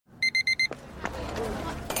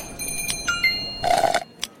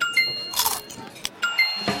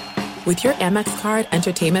With your Amex card,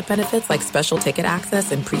 entertainment benefits like special ticket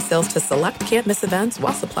access and pre-sales to select can't-miss events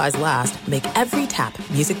while supplies last make every tap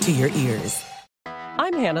music to your ears.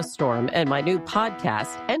 I'm Hannah Storm, and my new podcast,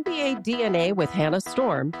 NBA DNA with Hannah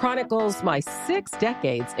Storm, chronicles my 6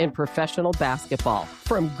 decades in professional basketball.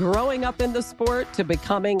 From growing up in the sport to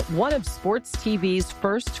becoming one of sports TV's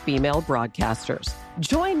first female broadcasters.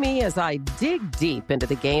 Join me as I dig deep into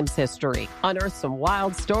the game's history, unearth some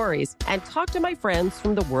wild stories, and talk to my friends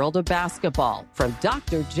from the world of basketball, from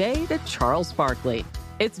Dr. J to Charles Barkley.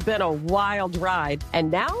 It's been a wild ride, and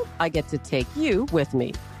now I get to take you with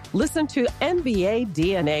me. Listen to NBA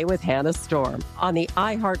DNA with Hannah Storm on the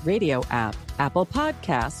iHeartRadio app, Apple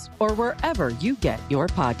Podcasts, or wherever you get your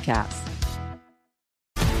podcasts.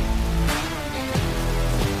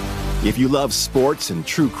 If you love sports and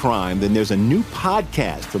true crime, then there's a new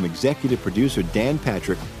podcast from executive producer Dan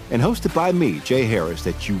Patrick and hosted by me, Jay Harris,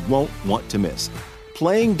 that you won't want to miss.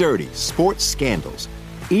 Playing Dirty: Sports Scandals.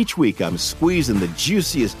 Each week, I'm squeezing the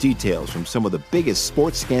juiciest details from some of the biggest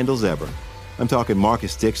sports scandals ever. I'm talking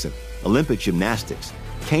Marcus Dixon, Olympic gymnastics,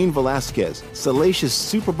 Cain Velasquez, salacious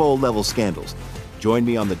Super Bowl-level scandals. Join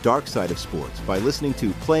me on the dark side of sports by listening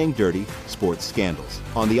to Playing Dirty: Sports Scandals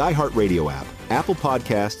on the iHeartRadio app, Apple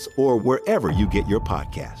Podcasts, or wherever you get your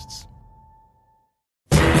podcasts.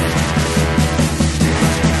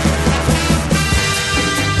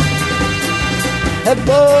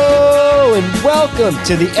 Hello and welcome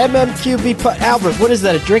to the MMQB Albert, what is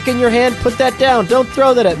that, a drink in your hand? Put that down. Don't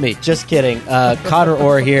throw that at me. Just kidding. Cotter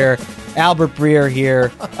Orr here. Albert Breer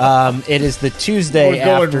here. It is the Tuesday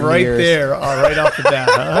after We're going right New Year's. there, right off the bat,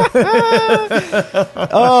 huh?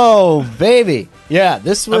 Oh, baby. Yeah,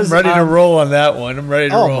 this was... I'm ready to roll on that one. I'm ready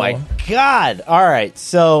to roll. Oh, my God. All right.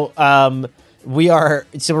 So, we're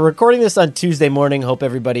recording this on Tuesday morning. Hope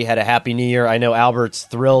everybody had a happy New Year. I know Albert's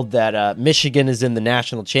thrilled that Michigan is in the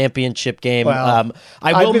national championship game. Well,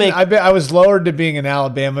 I was lowered to being an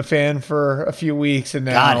Alabama fan for a few weeks, and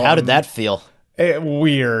now God, how did that feel?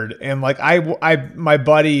 Weird. And like my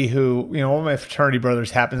buddy who, one of my fraternity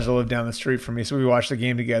brothers happens to live down the street from me, so we watched the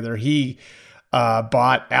game together. He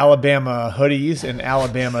bought Alabama hoodies and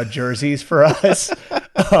Alabama jerseys for us.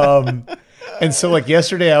 And so like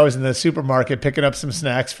yesterday I was in the supermarket picking up some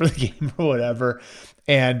snacks for the game or whatever.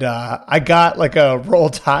 And I got like a Roll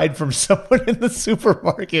Tide from someone in the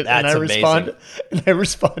supermarket. That's amazing. I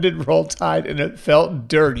responded Roll Tide, and it felt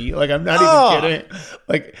dirty. Like, I'm not even kidding.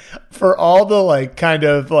 Like, for all the like kind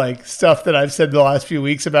of like stuff that I've said the last few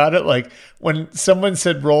weeks about it, like when someone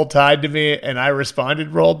said Roll Tide to me and I responded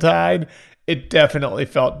Roll Tide, it definitely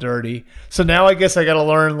felt dirty. So now I guess I got to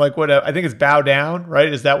learn like what I think it's bow down,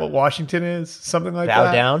 right? Is that what Washington is? Something like that.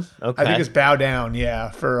 Bow down? Okay. I think it's bow down. Yeah.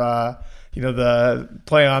 For, the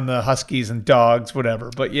play on the Huskies and dogs, whatever.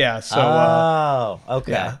 But yeah, so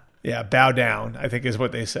okay. Yeah, bow down, I think is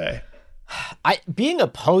what they say. Being a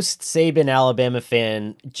post-Saban Alabama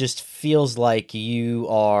fan just feels like you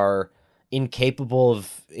are incapable of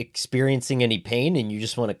experiencing any pain and you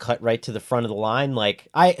just want to cut right to the front of the line. Like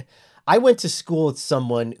I went to school with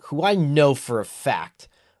someone who I know for a fact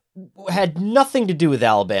had nothing to do with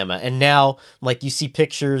Alabama, and now like you see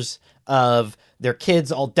pictures of their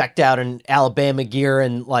kids all decked out in Alabama gear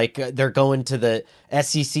and like they're going to the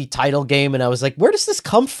SEC title game. And I was like, where does this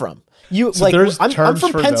come from? I'm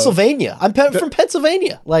from Pennsylvania. I'm from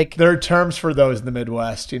Pennsylvania. Like there are terms for those in the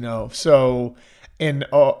Midwest, So in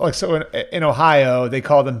Ohio, they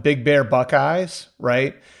call them Big Bear Buckeyes,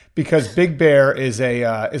 right? Because Big Bear is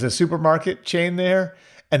a supermarket chain there.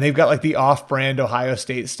 And they've got like the off-brand Ohio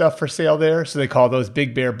State stuff for sale there. So they call those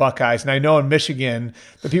Big Bear Buckeyes. And I know in Michigan,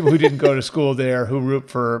 the people who didn't go to school there who root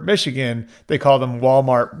for Michigan, they call them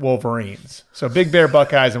Walmart Wolverines. So Big Bear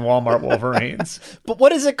Buckeyes and Walmart Wolverines. But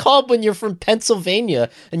what is it called when you're from Pennsylvania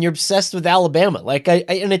and you're obsessed with Alabama? Like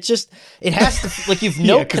and it has to, like you've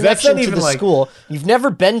no connection to the school. You've never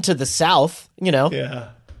been to the South,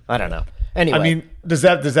 Yeah. I don't know. Anyway, I mean, does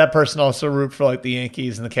that person also root for like the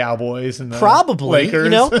Yankees and the Cowboys and the probably Lakers?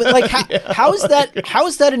 But like how is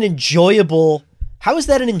that an enjoyable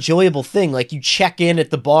thing? Like you check in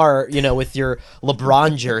at the bar, with your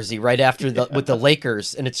LeBron jersey right after with the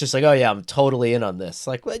Lakers, and it's just like, oh yeah, I'm totally in on this.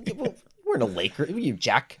 Like we're in a Laker. You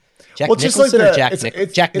Jack Nicholson or Jack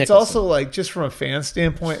Nicholson? It's also like just from a fan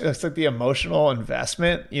standpoint, it's like the emotional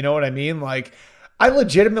investment. You know what I mean? Like I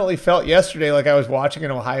legitimately felt yesterday like I was watching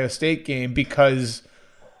an Ohio State game because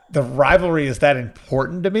the rivalry is that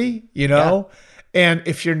important to me, Yeah. And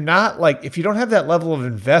if you don't have that level of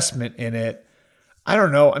investment in it, I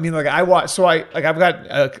don't know. I mean, like I've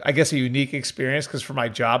got I guess a unique experience because for my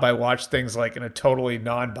job I watch things like in a totally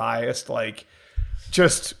non-biased, like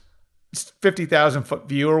just 50,000 foot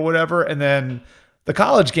view or whatever. And then the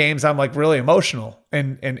college games, I'm like really emotional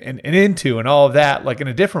and into and all of that, like in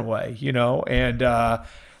a different way, and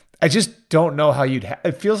I just don't know how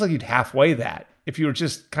it feels like you'd halfway that if you were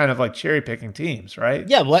just kind of like cherry picking teams, right?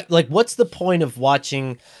 Yeah. What's the point of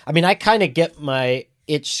watching? I mean, I kind of get my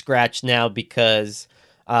itch scratched now because,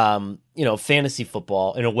 fantasy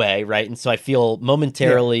football in a way, right? And so I feel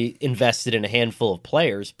momentarily invested in a handful of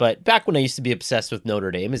players. But back when I used to be obsessed with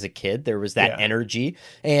Notre Dame as a kid, there was that energy.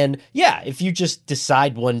 And if you just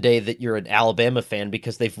decide one day that you're an Alabama fan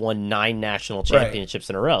because they've won 9 national championships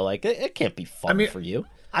in a row, like it can't be fun for you.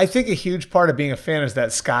 I think a huge part of being a fan is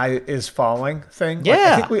that sky is falling thing. Yeah. Like,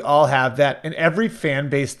 I think we all have that, and every fan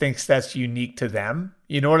base thinks that's unique to them.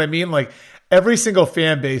 You know what I mean? Like every single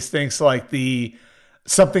fan base thinks like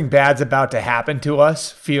something bad's about to happen to us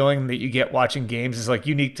feeling that you get watching games is like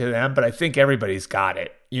unique to them, but I think everybody's got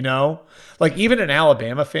it, Like even an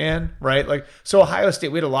Alabama fan, right? Like, so Ohio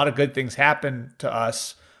State, we had a lot of good things happen to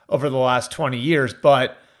us over the last 20 years,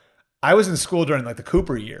 but I was in school during like the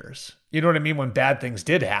Cooper years. You know what I mean? When bad things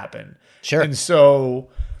did happen. Sure. And so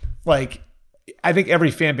like, I think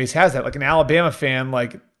every fan base has that. Like an Alabama fan,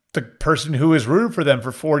 like the person who has rooted for them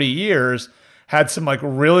for 40 years had some like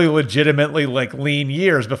really legitimately like lean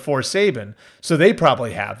years before Saban. So they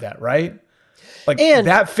probably have that, right? Like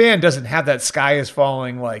that fan doesn't have that sky is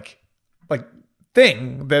falling like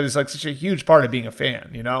thing that is like such a huge part of being a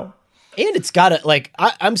fan, And it's got to,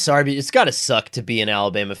 I'm sorry, but it's got to suck to be an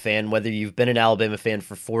Alabama fan, whether you've been an Alabama fan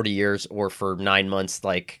for 40 years or for 9 months,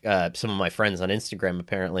 like some of my friends on Instagram,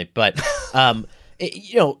 apparently. But,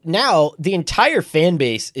 now the entire fan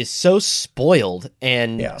base is so spoiled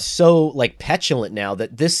and so, like, petulant now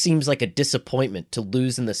that this seems like a disappointment to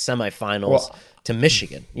lose in the semifinals to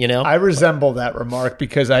Michigan, I resemble that remark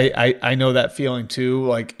because I know that feeling too,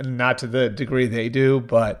 like, not to the degree they do,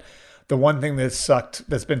 but the one thing that sucked,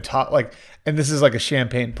 that's been taught, like, and this is like a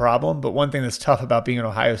champagne problem, but one thing that's tough about being an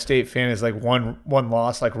Ohio State fan is like one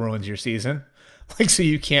loss like ruins your season. Like, so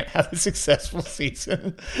you can't have a successful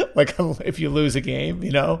season, like if you lose a game,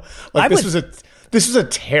 Like this was a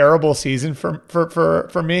terrible season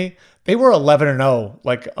for me. They were 11-0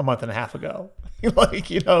 like a month and a half ago.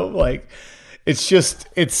 Like it's just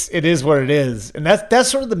it is what it is, and that's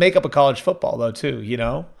sort of the makeup of college football though too,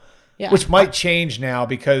 Yeah, which might change now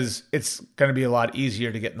because it's going to be a lot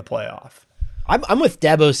easier to get in the playoff. I'm with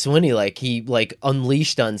Dabo Swinney. Like he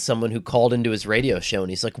unleashed on someone who called into his radio show, and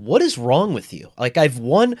he's like, "What is wrong with you? Like I've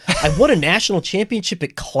won a national championship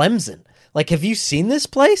at Clemson. Like, have you seen this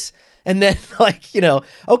place?" And then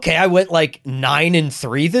okay, I went like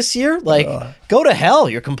 9-3 this year. Like, go to hell.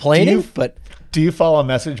 You're complaining, but. Do you follow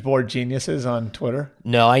message board geniuses on Twitter?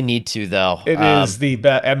 No, I need to though. It is the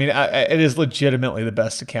best. I mean, it is legitimately the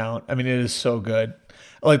best account. I mean, it is so good.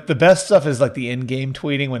 Like the best stuff is like the in-game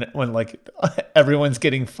tweeting when like everyone's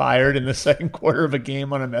getting fired in the second quarter of a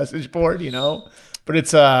game on a message board, But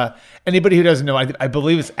it's anybody who doesn't know, I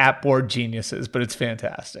believe it's at Board Geniuses, but it's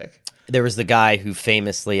fantastic. There was the guy who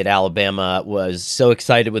famously at Alabama was so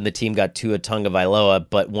excited when the team got Tua Tagovailoa,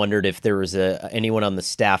 but wondered if there was anyone on the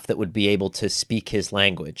staff that would be able to speak his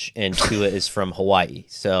language. And Tua is from Hawaii,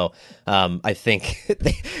 so I think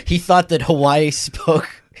he thought that Hawaii spoke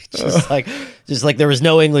just like there was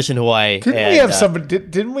no English in Hawaii.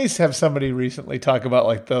 Didn't we have somebody recently talk about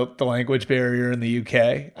like the language barrier in the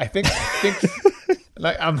UK? I think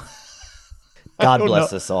like I'm. God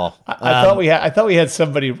bless us all. I thought we had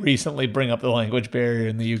somebody recently bring up the language barrier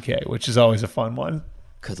in the UK, which is always a fun one.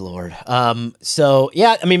 Good Lord. So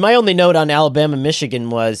yeah, I mean, my only note on Alabama, Michigan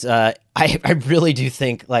was I really do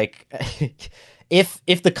think like if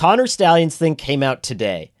the Connor Stallions thing came out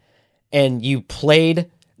today and you played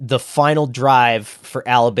the final drive for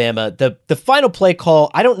Alabama, the final play call,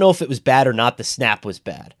 I don't know if it was bad or not. The snap was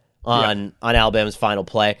bad on Alabama's final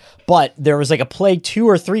play, but there was like a play 2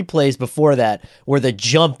 or 3 plays before that where the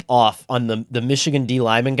jump off on the Michigan D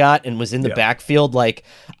lineman got and was in the backfield. Like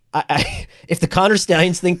if the Connor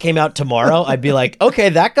Stallions thing came out tomorrow, I'd be like, okay,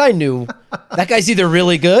 that guy's either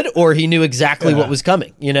really good or he knew exactly what was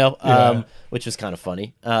coming, which was kind of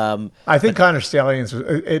funny. I think Connor Stallions,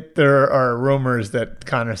 there are rumors that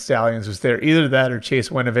Connor Stallions was there. Either that or Chase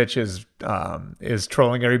Winovich is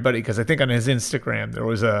trolling everybody, because I think on his Instagram there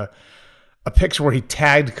was a picture where he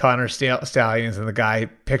tagged Connor Stallions and the guy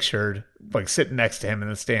pictured like sitting next to him in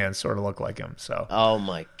the stands sort of looked like him. So, oh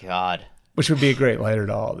my God. Which would be a great lighter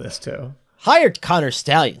to all of this too. hired Connor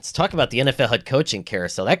Stallions. Talk about the NFL head coaching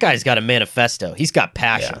carousel. That guy's got a manifesto. He's got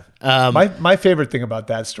passion. Yeah. My favorite thing about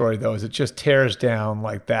that story, though, is it just tears down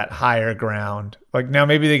like that higher ground. Like now,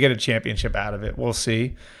 maybe they get a championship out of it. We'll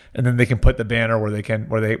see, and then they can put the banner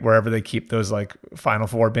wherever they keep those like Final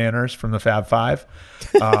Four banners from the Fab Five.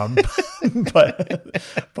 But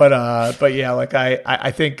yeah, like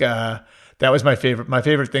I think that was my favorite. My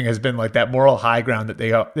favorite thing has been like that moral high ground that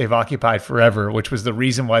they've occupied forever, which was the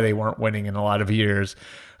reason why they weren't winning in a lot of years.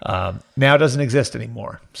 Now doesn't exist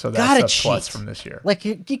anymore. So that's a plus from this year. Like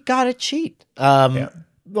you gotta cheat.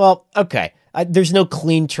 Well, okay. There's no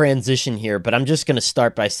clean transition here, but I'm just going to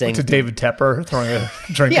start by saying to David Tepper throwing a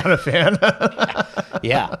drink on a fan.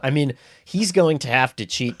 Yeah, I mean, he's going to have to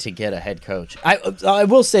cheat to get a head coach. I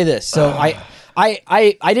will say this. So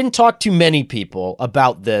I didn't talk to many people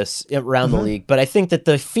about this around the league, but I think that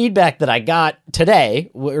the feedback that I got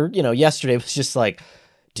today, or yesterday, was just like,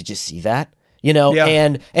 "Did you see that?"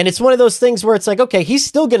 And it's one of those things where it's like, okay, he's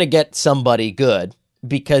still going to get somebody good,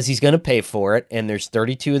 because he's going to pay for it, and there's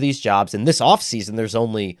 32 of these jobs. And this offseason, there's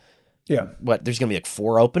only, there's going to be like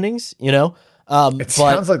 4 openings, It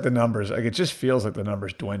sounds like the numbers, like it just feels like the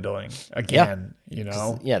numbers dwindling again,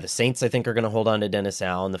 Yeah, the Saints, I think, are going to hold on to Dennis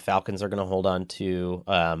Allen. The Falcons are going to hold on to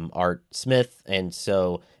Art Smith. And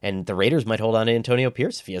the Raiders might hold on to Antonio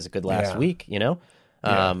Pierce if he has a good last week,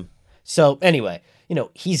 So anyway,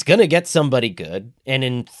 he's going to get somebody good, and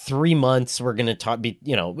in 3 months we're going to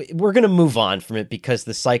we're going to move on from it because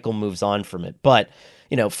the cycle moves on from it. But,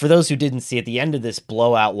 for those who didn't see, at the end of this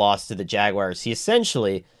blowout loss to the Jaguars, he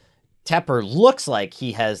essentially, Tepper looks like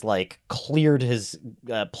he has like cleared his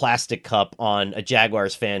plastic cup on a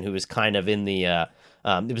Jaguars fan who was kind of in the,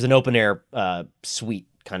 it was an open air suite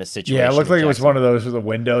kind of situation. Yeah, it looked like it was one of those with the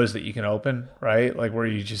windows that you can open, right? Like where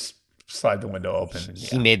you just slide the window open.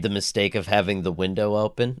 He made the mistake of having the window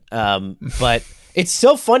open. But it's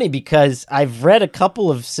so funny because I've read a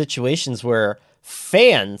couple of situations where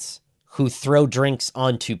fans who throw drinks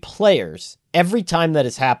onto players, every time that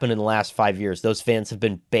has happened in the last 5 years, those fans have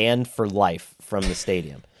been banned for life from the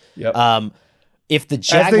stadium. Yep. If the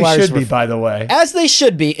Jaguars as they should be, by the way. As they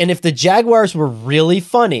should be. And if the Jaguars were really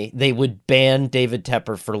funny, they would ban David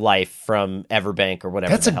Tepper for life from Everbank or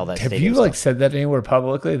whatever the hell that have stadium's you called. said that anywhere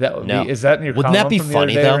publicly? That would No. be, is that in your Wouldn't that column be from the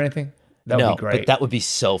funny, other day though? or anything? That would be great. But that would be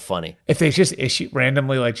so funny. If they just issued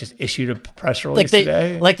a press release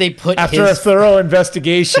today. Like they put after a thorough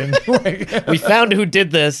investigation. We found who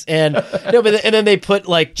did this, and then they put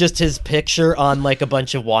like just his picture on like a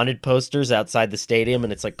bunch of wanted posters outside the stadium,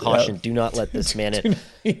 and it's like, caution, do not let this man in.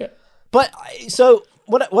 Yeah. But so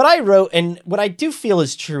what I wrote, and what I do feel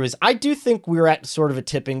is true, is I do think we're at sort of a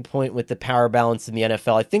tipping point with the power balance in the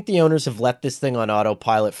NFL. I think the owners have let this thing on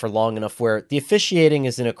autopilot for long enough where the officiating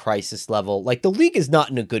is in a crisis level. Like, the league is not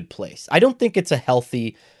in a good place. I don't think it's a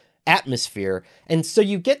healthy atmosphere. And so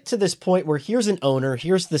you get to this point where here's an owner,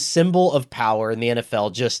 here's the symbol of power in the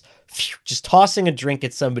NFL, just tossing a drink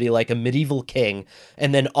at somebody like a medieval king,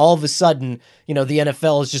 and then all of a sudden, the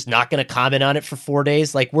NFL is just not going to comment on it for 4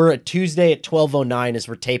 days. Like, we're at Tuesday at 12:09 as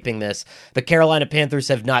we're taping this. The Carolina Panthers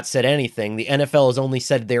have not said anything. The NFL has only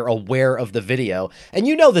said they're aware of the video, and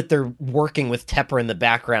that they're working with Tepper in the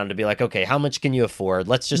background to be like, okay, how much can you afford?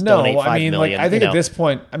 Let's just donate $5 million. I think at this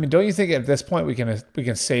point, don't you think at this point we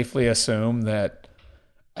can safely assume that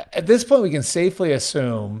that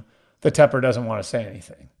Tepper doesn't want to say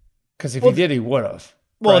anything? Because if he did, he would have.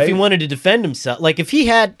 Well, right? If he wanted to defend himself, like if he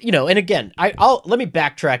had, and again, let me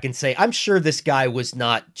backtrack and say, I'm sure this guy was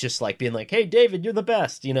not just like being like, hey, David, you're the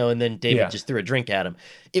best, and then David just threw a drink at him.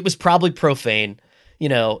 It was probably profane.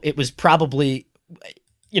 It was probably,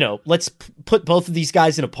 let's put both of these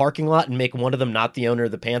guys in a parking lot and make one of them not the owner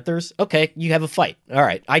of the Panthers. Okay, you have a fight. All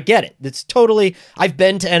right, I get it. It's totally, I've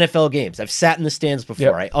been to NFL games. I've sat in the stands before.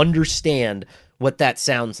 Yep. I understand what that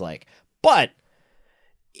sounds like. But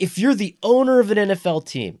if you're the owner of an NFL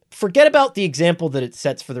team, forget about the example that it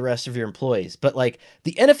sets for the rest of your employees, but like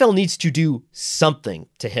the NFL needs to do something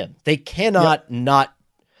to him. They cannot not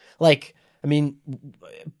but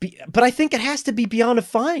I think it has to be beyond a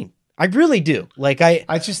fine. I really do. Like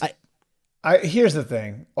here's the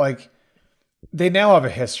thing. Like, they now have a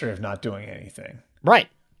history of not doing anything. Right.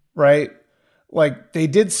 Right. Like, they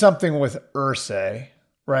did something with Irsay,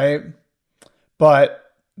 right?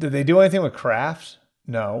 But did they do anything with Kraft?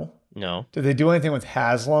 No. Did they do anything with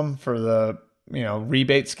Haslam for the,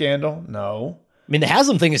 rebate scandal? No. I mean, the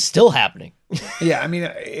Haslam thing is still happening. Yeah. I mean,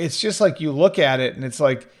 it's just like you look at it and it's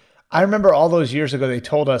like, I remember all those years ago, they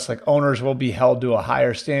told us like owners will be held to a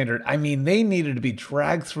higher standard. I mean, they needed to be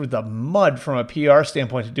dragged through the mud from a PR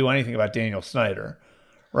standpoint to do anything about Daniel Snyder.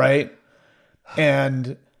 Right.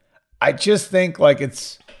 And I just think like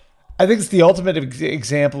I think it's the ultimate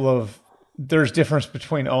example of there's difference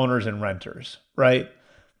between owners and renters, right?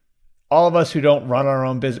 All of us who don't run our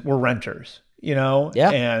own business, we're renters, Yeah.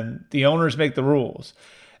 and the owners make the rules.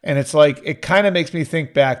 And it's like, it kind of makes me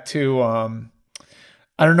think back to, I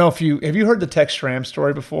don't know if have you heard the Tex Schramm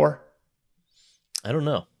story before? I don't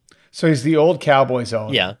know. So he's the old Cowboys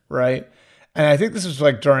owner, Yeah. right? And I think this was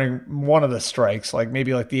like during one of the strikes, like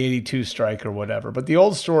maybe like the 82 strike or whatever. But the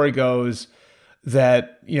old story goes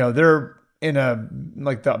that, they're in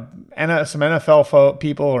some NFL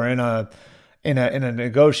people are in a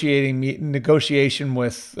negotiation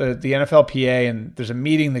with the NFLPA, and there's a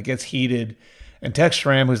meeting that gets heated. And Tex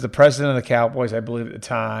Schramm, who's the president of the Cowboys, I believe at the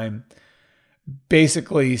time,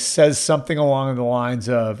 basically says something along the lines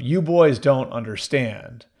of, "You boys don't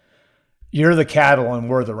understand. You're the cattle and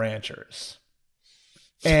we're the ranchers."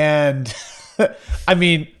 And I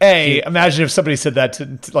mean, imagine if somebody said that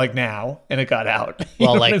to like now and it got out. You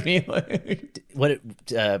know what I mean?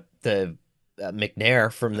 The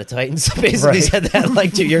McNair from the Titans basically said that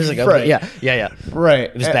like 2 years ago. Right. Yeah.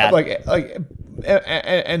 Right. It was bad.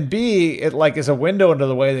 And B, it like is a window into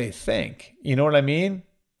the way they think. You know what I mean?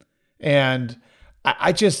 And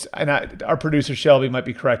our producer Shelby might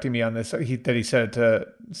be correcting me on this. That he said it to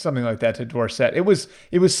something like that to Dorsett. It was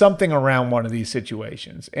something around one of these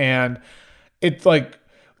situations, and it's like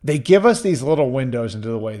they give us these little windows into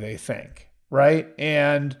the way they think, right?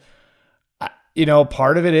 And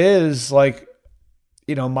part of it is like,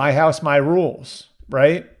 my house, my rules,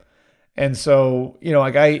 right? And so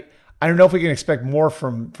I don't know if we can expect more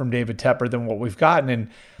from David Tepper than what we've gotten, and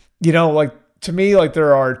like. To me, like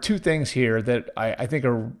there are two things here that I think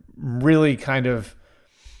are really kind of,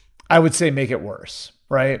 I would say, make it worse,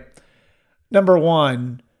 right? Number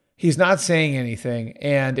one, he's not saying anything.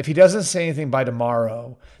 And if he doesn't say anything by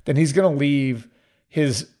tomorrow, then he's going to leave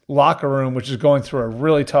his locker room, which is going through a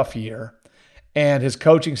really tough year, and his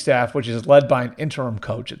coaching staff, which is led by an interim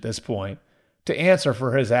coach at this point, to answer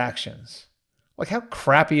for his actions. Like, how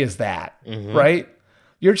crappy is that, right?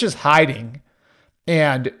 You're just hiding.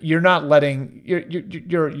 And you're not letting you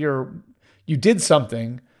did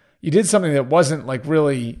something that wasn't like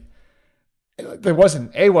really, there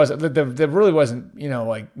wasn't that really wasn't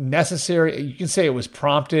like necessary. You can say it was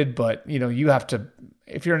prompted, but you have to,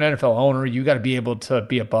 if you're an NFL owner, you got to be able to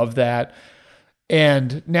be above that.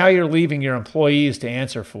 And now you're leaving your employees to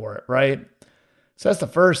answer for it, right? So that's the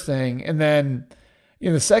first thing. And then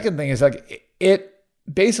the second thing is like it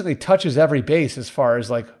basically touches every base as far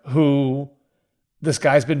as like who this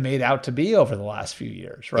guy's been made out to be over the last few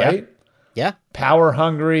years, right? Yeah. Power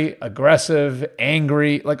hungry, aggressive,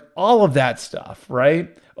 angry, like all of that stuff,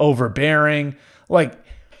 right? Overbearing. Like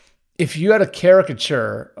if you had a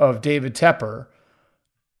caricature of David Tepper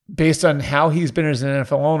based on how he's been as an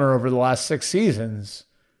NFL owner over the last 6 seasons,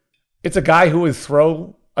 it's a guy who would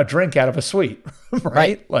throw a drink out of a suite,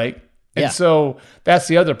 right? So that's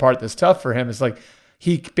the other part that's tough for him is like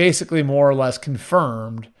he basically more or less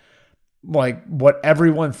confirmed like what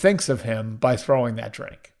everyone thinks of him by throwing that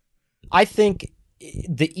drink. I think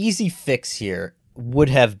the easy fix here would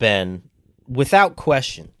have been, without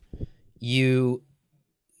question, because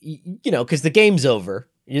the game's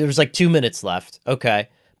over. There's like 2 minutes left. Okay.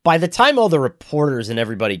 By the time all the reporters and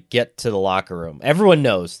everybody get to the locker room, everyone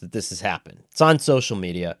knows that this has happened. It's on social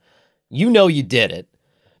media. You did it.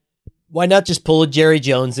 Why not just pull a Jerry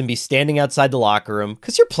Jones and be standing outside the locker room?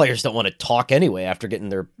 Because your players don't want to talk anyway after getting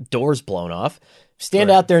their doors blown off.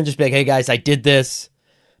 Stand out there and just be like, "Hey guys, I did this.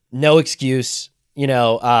 No excuse.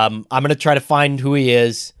 I'm going to try to find who he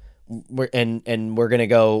is, and we're gonna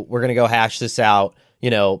go hash this out.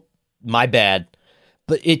 My bad."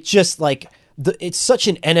 But it just like it's such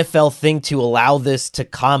an NFL thing to allow this to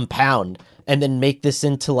compound and then make this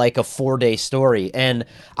into like a 4-day story. And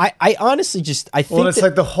I honestly I think it's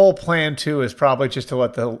like the whole plan too is probably just to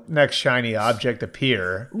let the next shiny object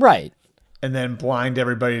appear. Right. And then blind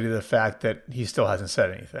everybody to the fact that he still hasn't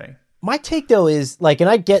said anything. My take though is like, and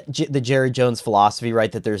I get the Jerry Jones philosophy,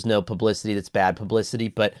 right? That there's no publicity that's bad publicity,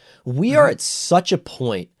 but we are at such a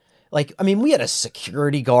point. Like, I mean, we had a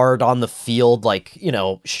security guard on the field, like,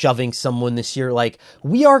 shoving someone this year. Like,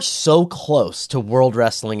 we are so close to World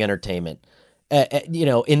Wrestling Entertainment.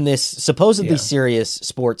 In this supposedly serious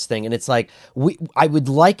sports thing. And it's like, I would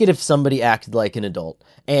like it if somebody acted like an adult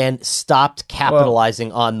and stopped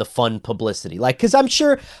capitalizing on the fun publicity. Like, cause I'm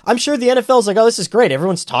sure the NFL's like, oh, this is great.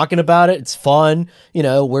 Everyone's talking about it. It's fun.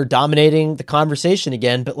 We're dominating the conversation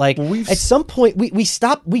again. But like at some point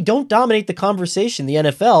we don't dominate the conversation, the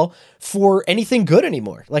NFL, for anything good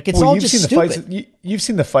anymore. Like it's all just stupid. You've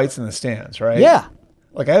seen the fights in the stands, right? Yeah.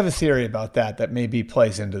 like I have a theory about that maybe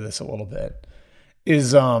plays into this a little bit,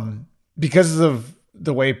 is because of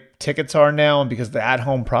the way tickets are now and because the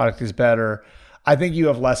at-home product is better, I think you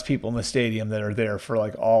have less people in the stadium that are there for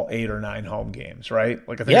like all 8 or 9 home games, right?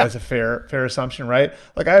 Like I think that's a fair assumption, right?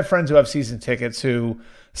 Like I have friends who have season tickets who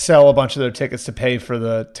sell a bunch of their tickets to pay for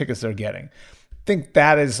the tickets they're getting. I think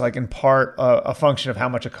that is like in part a function of how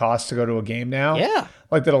much it costs to go to a game now. Yeah.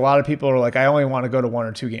 Like that a lot of people are like, I only want to go to 1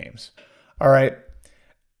 or 2 games. All right.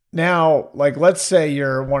 Now, like let's say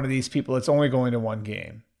you're one of these people that's only going to 1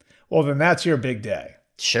 game. Well, then that's your big day.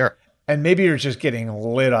 Sure. And maybe you're just getting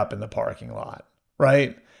lit up in the parking lot,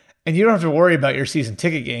 right? And you don't have to worry about your season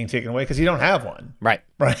ticket getting taken away because you don't have one. Right.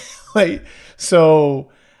 Right. Like, so,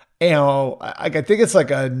 you know, I think it's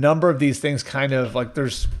like a number of these things kind of like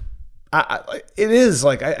there's, it is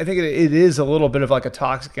like, I think it is a little bit of like a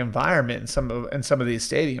toxic environment in some of these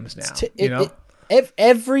stadiums now, you know?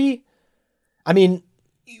 I mean,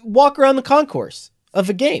 walk around the concourse of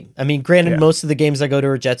a game. I mean, granted, most of the games I go to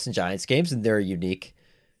are Jets and Giants games, and they're a unique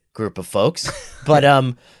group of folks. But,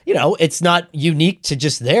 you know, it's not unique to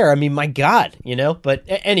just there. I mean, my God, you know. But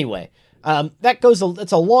anyway,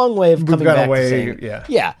 it's a long way of coming back to saying,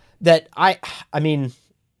 that I mean,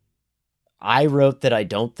 I wrote that I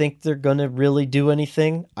don't think they're going to really do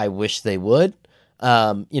anything. I wish they would.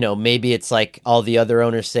 You know, maybe it's like all the other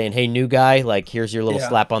owners saying, hey, new guy, like, here's your little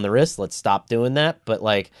slap on the wrist. Let's stop doing that. But,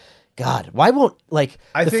 like, God, why won't, like,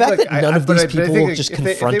 the fact that none of these people will just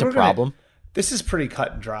confront a problem. This is pretty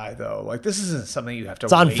cut and dry, though. Like, this isn't something you have to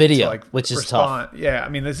It's on video, to, like, which is respond. tough. Yeah, I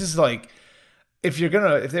mean, this is like, if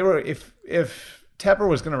Tepper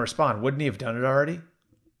was going to respond, wouldn't he have done it already?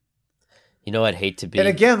 You know, I'd hate to be. And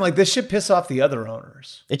again, like, this should piss off the other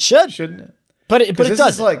owners. It should. Shouldn't it? But it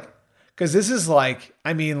doesn't. Because this is like,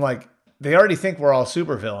 I mean, like, they already think we're all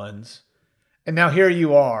supervillains. And now here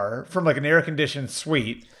you are from like an air-conditioned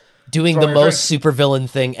suite. Doing the most supervillain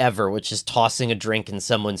thing ever, which is tossing a drink in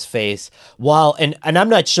someone's face. And I'm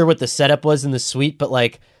not sure what the setup was in the suite, but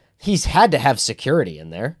like, he's had to have security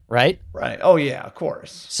in there, right? Right. Oh, yeah, of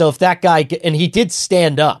course. So if that guy, and he did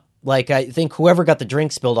stand up, like, I think whoever got the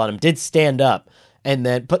drink spilled on him did stand up. And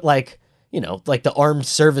then, but like, you know, like the armed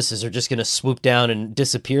services are just going to swoop down and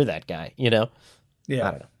disappear that guy, you know? Yeah.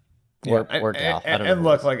 I don't know. Or gal. I don't know. And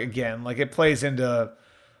look, like, again, like it plays into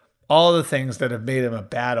all the things that have made him a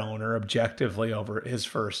bad owner objectively over his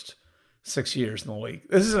first 6 years in the league.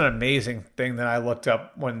 This is an amazing thing that I looked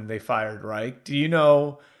up when they fired Reich. Do you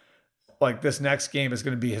know, like, this next game is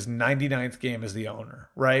going to be his 99th game as the owner,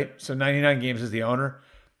 right? So 99 games as the owner.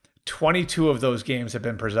 22 of those games have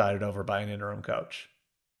been presided over by an interim coach.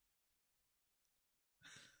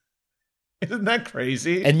 Isn't that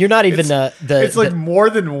crazy? And you're not even it's like more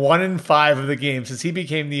than 1 in 5 of the games since he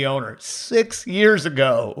became the owner 6 years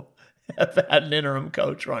ago have had an interim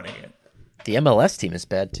coach running it. The MLS team is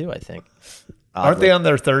bad too, I think. Aren't they on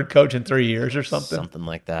their 3rd coach in 3 years or something? Something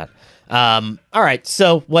like that. All right,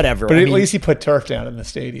 so whatever. But at least he put turf down in the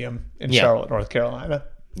stadium in Charlotte, North Carolina.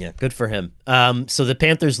 Yeah, good for him. So the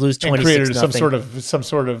Panthers lose 26-0. And created some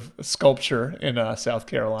sort of sculpture in South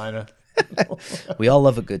Carolina. We all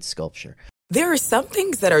love a good sculpture. There are some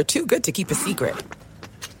things that are too good to keep a secret.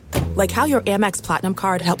 Like how your Amex Platinum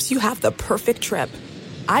card helps you have the perfect trip.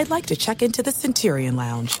 I'd like to check into the Centurion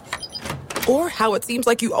Lounge. Or how it seems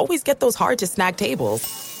like you always get those hard-to-snag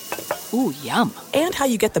tables. Ooh, yum. And how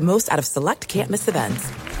you get the most out of select can't-miss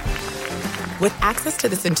events. With access to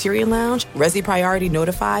the Centurion Lounge, Resi Priority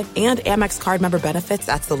Notified, and Amex card member benefits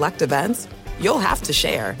at select events, you'll have to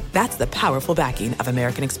share. That's the powerful backing of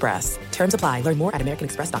American Express. Terms apply. Learn more at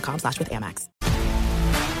americanexpress.com/withAmex.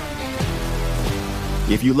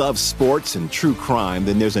 If you love sports and true crime,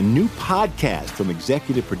 then there's a new podcast from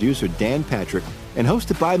executive producer Dan Patrick and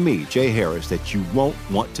hosted by me, Jay Harris, that you won't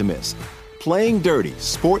want to miss. Playing Dirty: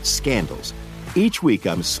 Sports Scandals. Each week,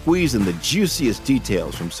 I'm squeezing the juiciest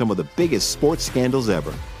details from some of the biggest sports scandals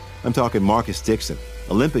ever. I'm talking Marcus Dixon,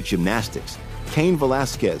 Olympic gymnastics, Cain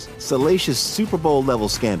Velasquez, salacious Super Bowl-level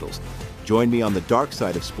scandals. Join me on the dark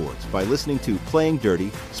side of sports by listening to Playing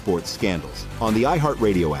Dirty: Sports Scandals on the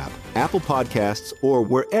iHeartRadio app, Apple Podcasts, or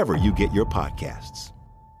wherever you get your podcasts.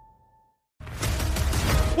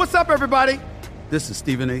 What's up, everybody? This is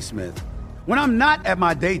Stephen A. Smith. When I'm not at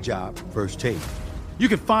my day job, First Take, you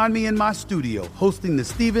can find me in my studio hosting the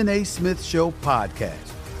Stephen A. Smith Show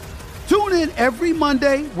podcast. Tune in every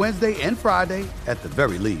Monday, Wednesday, and Friday, at the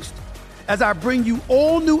very least, as I bring you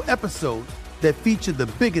all new episodes that feature the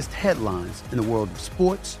biggest headlines in the world of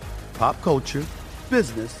sports, pop culture,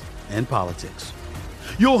 business, and politics.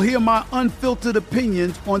 You'll hear my unfiltered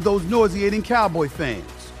opinions on those nauseating Cowboy fans,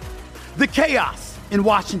 the chaos in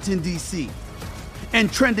Washington, D.C.,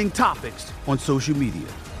 and trending topics on social media,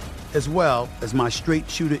 as well as my straight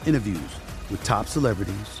shooter interviews with top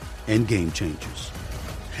celebrities and game changers.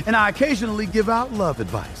 And I occasionally give out love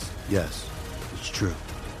advice. Yes, it's true.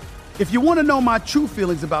 If you want to know my true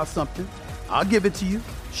feelings about something, I'll give it to you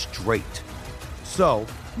straight. So,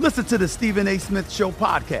 listen to the Stephen A. Smith Show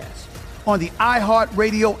podcast on the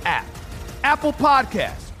iHeartRadio app, Apple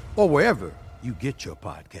Podcasts, or wherever you get your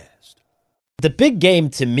podcast. The big game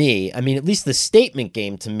to me, I mean, at least the statement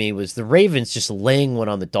game to me, was the Ravens just laying one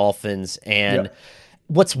on the Dolphins. And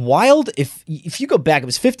what's wild, if you go back, it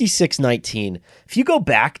was 56-19. If you go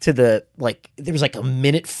back to there was like a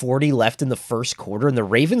minute 40 left in the first quarter, and the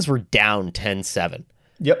Ravens were down 10-7.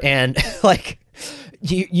 Yep. And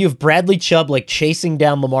you have Bradley Chubb chasing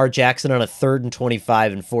down Lamar Jackson on a 3rd and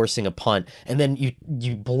 25 and forcing a punt, and then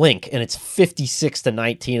you blink and it's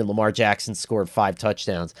 56-19 and Lamar Jackson scored 5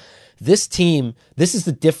 touchdowns. This team, this is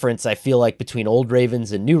the difference I feel like between old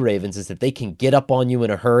Ravens and new Ravens, is that they can get up on you in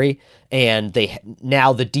a hurry, and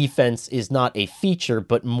now the defense is not a feature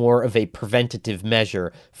but more of a preventative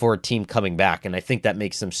measure for a team coming back, and I think that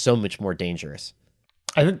makes them so much more dangerous.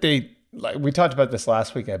 I think we talked about this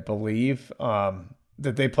last week, I believe,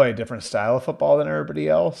 that they play a different style of football than everybody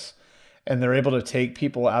else, and they're able to take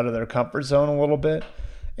people out of their comfort zone a little bit.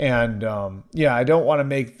 And I don't want to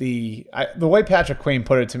make the way Patrick Queen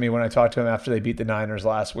put it to me when I talked to him after they beat the Niners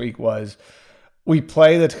last week was, we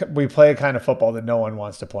play a kind of football that no one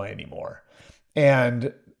wants to play anymore.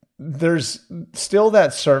 And there's still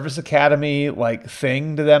that service academy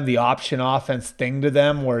thing to them, the option offense thing to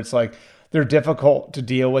them, where it's like they're difficult to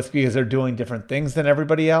deal with because they're doing different things than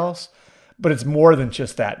everybody else. But it's more than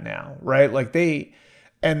just that now, right?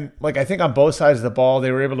 I think on both sides of the ball, they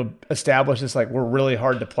were able to establish this we're really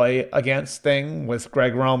hard to play against thing with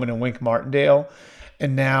Greg Roman and Wink Martindale.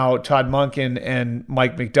 And now Todd Monken and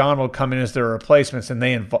Mike McDonald come in as their replacements, and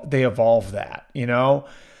they evolve that,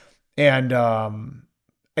 And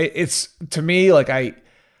it's, to me, I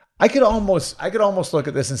could almost look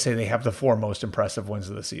at this and say they have the 4 most impressive wins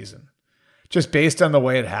of the season, just based on the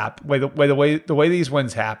way it happened, the way these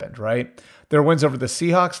wins happened, right? Their wins over the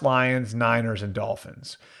Seahawks, Lions, Niners, and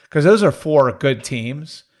Dolphins, because those are 4 good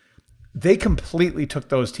teams. They completely took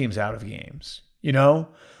those teams out of games, to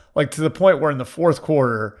the point where in the fourth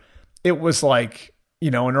quarter, it was an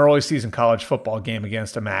early season college football game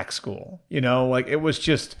against a MAC school, it was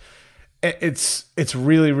just, it's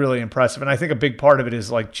really, really impressive. And I think a big part of it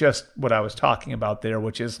is just what I was talking about there,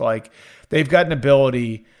 which is they've got an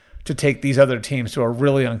ability to take these other teams to a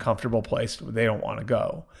really uncomfortable place where they don't want to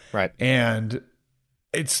go. Right. And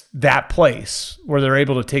it's that place where they're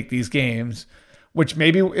able to take these games, which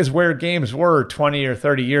maybe is where games were 20 or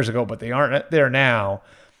 30 years ago, but they aren't there now,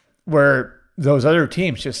 where those other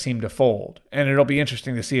teams just seem to fold. And it'll be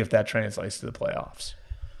interesting to see if that translates to the playoffs.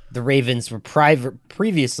 The Ravens were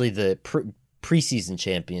previously the preseason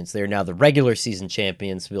champions. They're now the regular season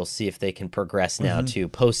champions. We'll see if they can progress now to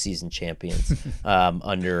postseason champions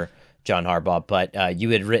under John Harbaugh. But you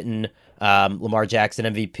had written Lamar Jackson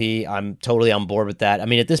MVP. I'm totally on board with that. I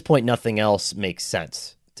mean, at this point, nothing else makes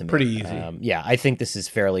sense to me. Pretty easy. I think this is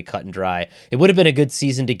fairly cut and dry. It would have been a good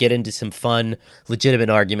season to get into some fun, legitimate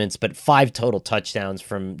arguments, but 5 total touchdowns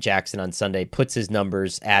from Jackson on Sunday puts his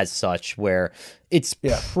numbers as such where it's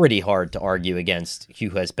pretty hard to argue against who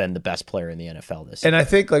has been the best player in the NFL this year. And I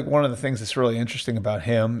think one of the things that's really interesting about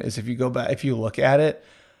him is if you look at it,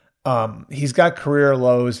 he's got career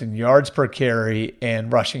lows in yards per carry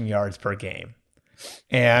and rushing yards per game.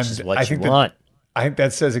 And which is what you want. I think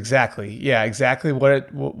that says exactly exactly where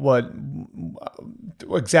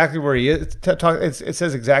he is. It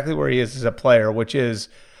says exactly where he is as a player, which is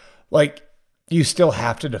you still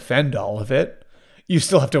have to defend all of it. You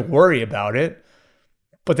still have to worry about it,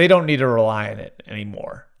 but they don't need to rely on it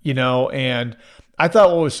anymore, And I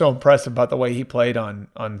thought what was so impressive about the way he played on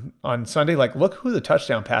Sunday, look who the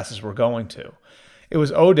touchdown passes were going to. It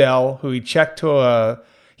was Odell, who he checked to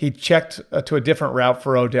a different route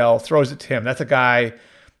for Odell, throws it to him. That's a guy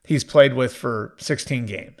he's played with for 16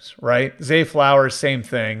 games, right? Zay Flowers, same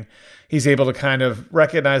thing. He's able to kind of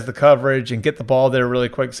recognize the coverage and get the ball there really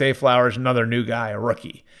quick. Zay Flowers, another new guy, a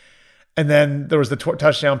rookie. And then there was the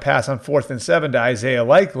touchdown pass on 4th and 7 to Isaiah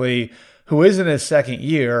Likely, who is in his second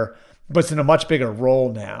year, but it's in a much bigger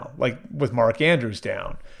role now, with Mark Andrews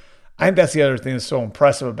down. I think that's the other thing that's so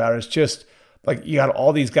impressive about it is just you got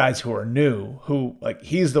all these guys who are new, who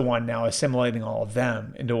he's the one now assimilating all of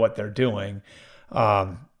them into what they're doing.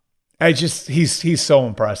 He's so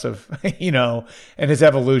impressive, and his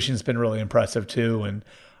evolution's been really impressive too. And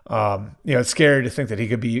it's scary to think that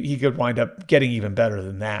he could wind up getting even better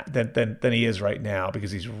than that than he is right now,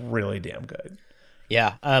 because he's really damn good.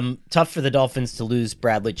 Yeah, tough for the Dolphins to lose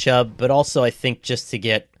Bradley Chubb, but also I think just to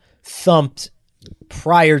get thumped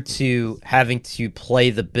prior to having to play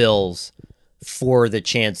the Bills for the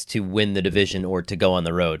chance to win the division or to go on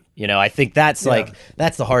the road. I think that's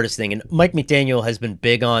that's the hardest thing. And Mike McDaniel has been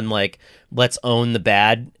big on let's own the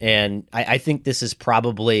bad. And I think this is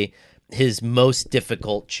probably his most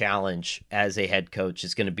difficult challenge as a head coach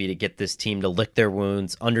is going to be to get this team to lick their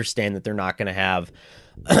wounds, understand that they're not going to have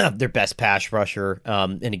their best pass rusher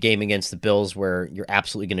in a game against the Bills where you're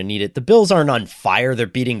absolutely going to need it. The Bills aren't on fire. They're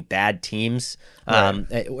beating bad teams in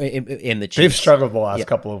the Chiefs. They've struggled the last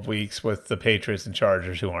couple of weeks with the Patriots and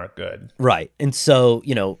Chargers who aren't good. Right. And so,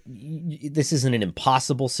 this isn't an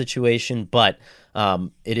impossible situation, but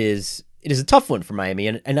it is a tough one for Miami.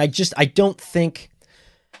 And I don't think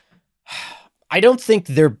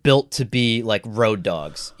they're built to be like road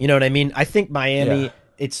dogs. You know what I mean? I think Miami,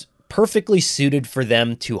 it's perfectly suited for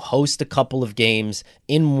them to host a couple of games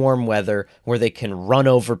in warm weather where they can run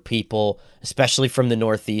over people, especially from the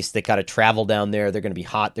Northeast. They got to travel down there. They're going to be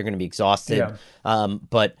hot. They're going to be exhausted. Yeah.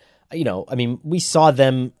 But we saw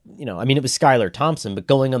them, it was Skylar Thompson, but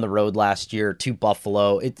going on the road last year to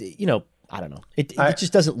Buffalo, I don't know. It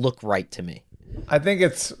just doesn't look right to me. I think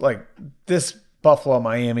it's like this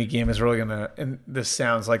Buffalo-Miami game is really going to, and this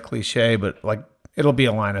sounds like cliche, but it'll be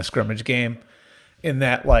a line of scrimmage game. In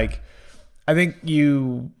that, I think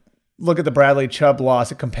you look at the Bradley Chubb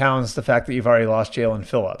loss, it compounds the fact that you've already lost Jalen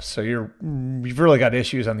Phillips. So you've really got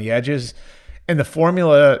issues on the edges. And the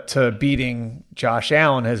formula to beating Josh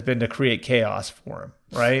Allen has been to create chaos for him,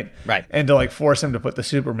 right? Right. And to force him to put the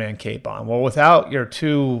Superman cape on. Well, without your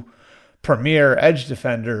two premier edge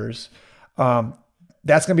defenders,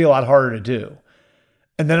 that's going to be a lot harder to do.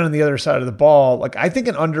 And then on the other side of the ball, I think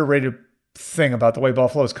an underrated thing about the way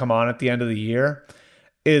Buffalo's come on at the end of the year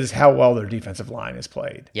is how well their defensive line is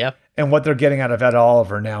played. Yeah. And what they're getting out of Ed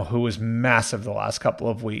Oliver now, who was massive the last couple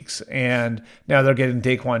of weeks. And now they're getting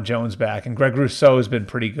Daquan Jones back. And Greg Rousseau has been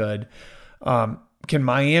pretty good. Can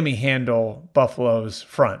Miami handle Buffalo's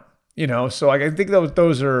front? So I think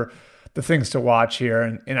those are the things to watch here.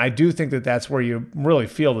 And I do think that that's where you really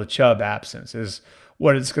feel the Chubb absence is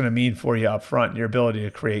what it's going to mean for you up front and your ability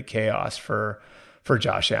to create chaos for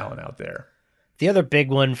Josh Allen out there. The other big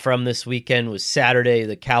one from this weekend was Saturday,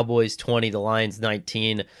 the Cowboys 20, the Lions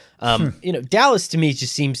 19. Dallas to me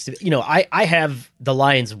just seems to, I have the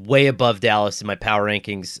Lions way above Dallas in my power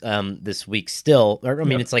rankings this week still.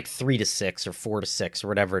 It's like 3-6 or 4-6 or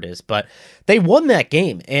whatever it is, but they won that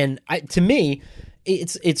game. And to me,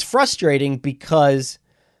 it's frustrating because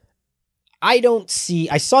I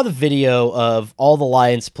saw the video of all the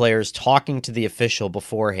Lions players talking to the official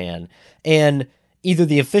beforehand, and either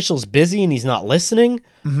the official's busy and he's not listening,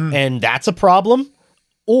 and that's a problem,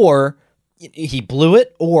 or he blew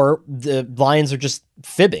it, or the Lions are just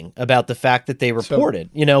fibbing about the fact that they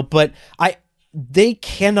reported, but they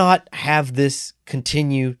cannot have this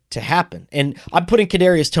continue to happen. And I'm putting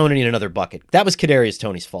Kadarius Toney in another bucket. That was Kadarius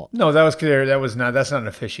Toney's fault. No, that was Kadarius. That's not an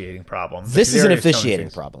officiating problem. This is an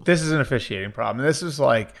officiating problem. This is an officiating problem. This is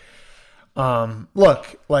I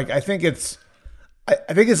think it's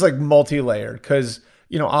multi-layered because,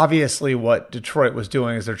 obviously what Detroit was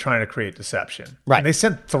doing is they're trying to create deception. Right. And they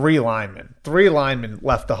sent three linemen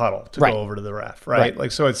left the huddle to go over to the ref.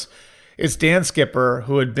 Right. So it's Dan Skipper,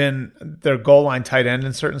 who had been their goal line tight end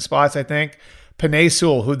in certain spots, I think. Penei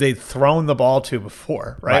Sewell, who they'd thrown the ball to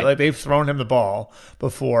before, right? They've thrown him the ball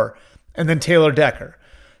before. And then Taylor Decker.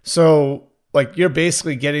 So, you're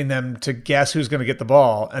basically getting them to guess who's going to get the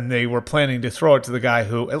ball, and they were planning to throw it to the guy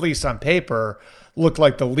who, at least on paper, looked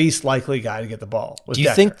like the least likely guy to get the ball. Do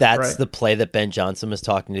you think that's the play that Ben Johnson was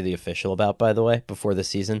talking to the official about, by the way, before the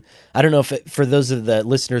season? I don't know for those of the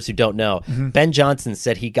listeners who don't know, Ben Johnson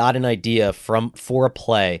said he got an idea for a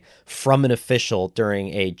play from an official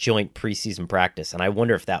during a joint preseason practice, and I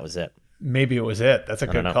wonder if that was it. Maybe it was it. That's a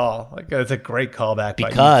good call. That's a great callback.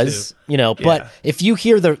 Because, but if you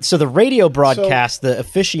hear the radio broadcast, the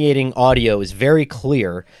officiating audio is very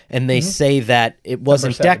clear, and they say that it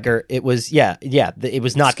wasn't Decker. It was, it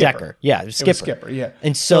was not Skipper. Decker. Yeah, it was Skipper. It was Skipper, yeah.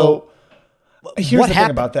 And so here's the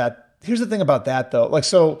thing about that. Here's the thing about that, though.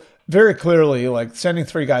 So very clearly, sending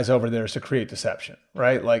three guys over there is to create deception,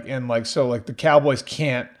 right? The Cowboys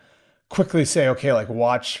can't quickly say, okay,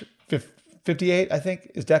 watch 58, I think,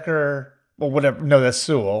 is Decker, well, whatever. No, that's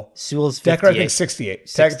Sewell. Sewell's 58. Decker, I think,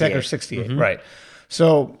 68. Decker's 68, right.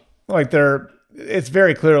 So, it's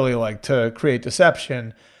very clearly, to create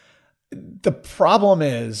deception. The problem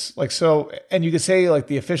is, and you could say,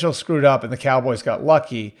 the officials screwed up and the Cowboys got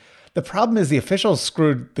lucky. The problem is the officials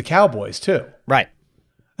screwed the Cowboys, too. Right.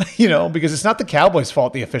 because it's not the Cowboys'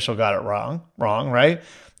 fault the official got it wrong, right?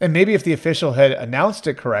 And maybe if the official had announced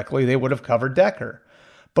it correctly, they would have covered Decker.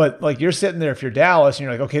 But like you're sitting there, if you're Dallas, and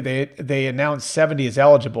you're like, okay, they announced 70 is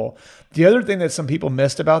eligible. The other thing that some people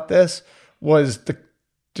missed about this was the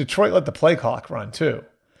Detroit let the play clock run too.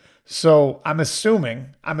 So I'm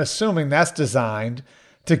assuming that's designed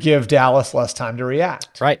to give Dallas less time to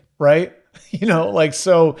react. Right.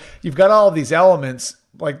 So you've got all of these elements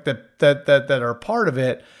like that are part of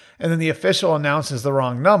it, and then the official announces the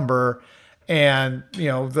wrong number, and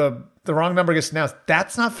the wrong number gets announced.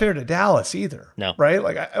 That's not fair to Dallas either. No. Right?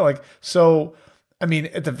 I mean,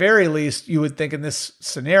 at the very least, you would think in this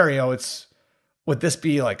scenario, would this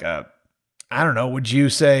be like would you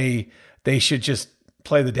say they should just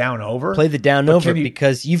play the down over? Play the down over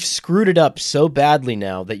because you've screwed it up so badly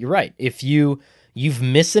now that you're right. If you've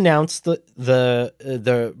misannounced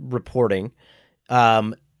the reporting,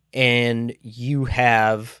 and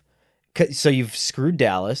you've screwed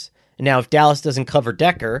Dallas. And now if Dallas doesn't cover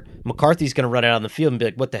Decker, McCarthy's going to run out on the field and be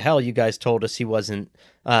like, what the hell? You guys told us he wasn't,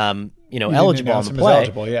 eligible on the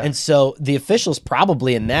play. And so the officials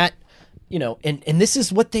probably in that, and this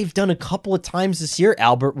is what they've done a couple of times this year,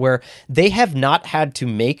 Albert, where they have not had to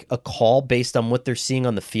make a call based on what they're seeing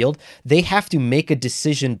on the field. They have to make a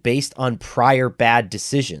decision based on prior bad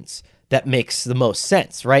decisions. That makes the most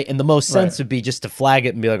sense, right? And the most sense would be just to flag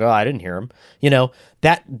it and be like, oh, I didn't hear him.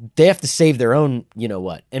 That they have to save their own,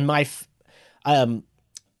 And my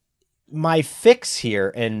fix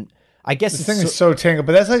here, and I guess the thing is so tangled,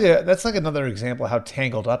 but that's like another example of how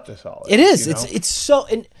tangled up this all is. It is. It's so,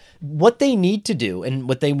 and what they need to do and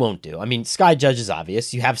what they won't do. I mean, Sky Judge is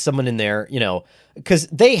obvious. You have someone in there, because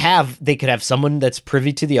they could have someone that's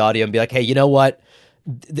privy to the audio and be like, hey, you know what?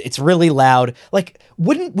 It's really loud. Like,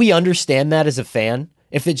 wouldn't we understand that as a fan?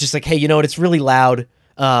 If it's just like, hey, you know what? It's really loud.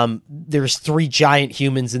 There's 3 giant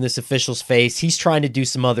humans in this official's face. He's trying to do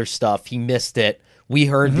some other stuff. He missed it. We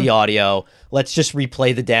heard the audio. Let's just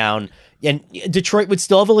replay the down. And Detroit would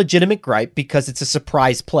still have a legitimate gripe because it's a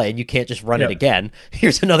surprise play and you can't just run it again.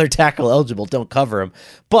 Here's another tackle eligible. Don't cover him.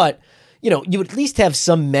 But, you would at least have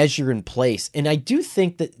some measure in place. And I do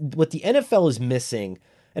think that what the NFL is missing,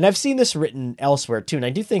 and I've seen this written elsewhere too, and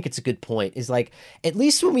I do think it's a good point, is like, at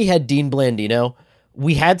least when we had Dean Blandino,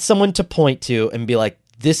 we had someone to point to and be like,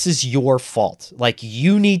 this is your fault. Like,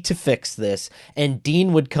 you need to fix this. And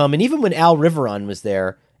Dean would come, and even when Al Riveron was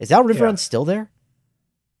there, is Al Riveron still there?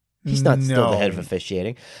 He's not still the head of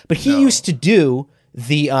officiating. But he used to do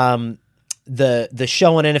the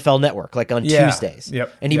show on NFL Network, like on Tuesdays.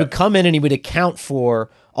 And he would come in and he would account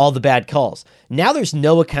for all the bad calls. Now there's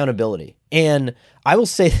no accountability. And I will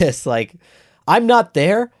say this, like, I'm not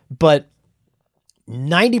there, but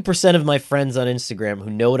 90% of my friends on Instagram who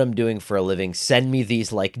know what I'm doing for a living send me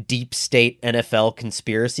these like deep state NFL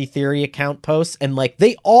conspiracy theory account posts. And like,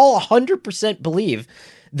 they all 100% believe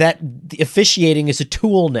that the officiating is a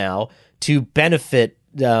tool now to benefit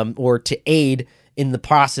or to aid in the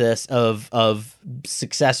process of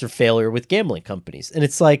success or failure with gambling companies. And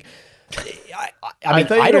it's like, I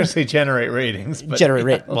thought you were going to say generate ratings. But,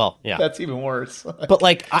 well, yeah. That's even worse. But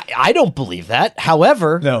like, I don't believe that.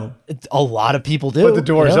 However, no, a lot of people do. But the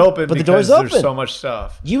door's open. But the door's open. There's so much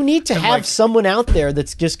stuff. You need to have someone out there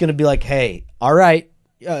that's just going to be like, hey, all right,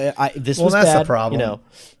 this was bad. That's the problem.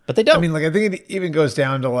 But they don't. I mean, like, I think it even goes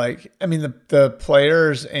down to like, I mean, the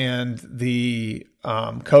players and the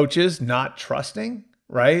coaches not trusting,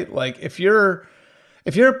 right? Like, if you're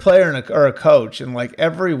a player or a coach and like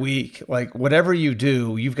every week, like whatever you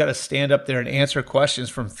do, you've got to stand up there and answer questions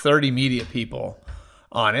from 30 media people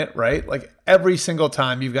on it, right? Like every single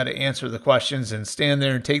time you've got to answer the questions and stand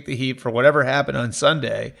there and take the heat for whatever happened on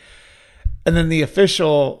Sunday. And then the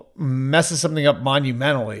official messes something up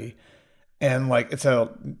monumentally. And like, it's a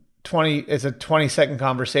 20-second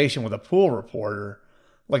conversation with a pool reporter.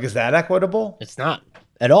 Like, is that equitable? It's not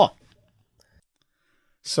at all.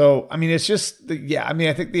 So, I mean, it's just, I mean,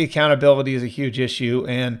 I think the accountability is a huge issue.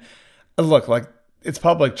 And look, like, it's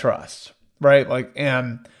public trust, right? Like,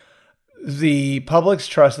 and the public's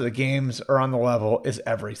trust that the games are on the level is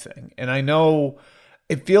everything. And I know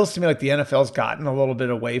it feels to me like the NFL's gotten a little bit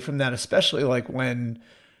away from that, especially like when,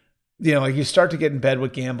 like you start to get in bed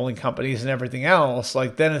with gambling companies and everything else,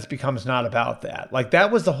 like then it becomes not about that. Like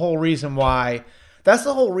that was the whole reason why. That's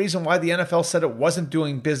the whole reason why the NFL said it wasn't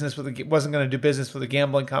going to do business with the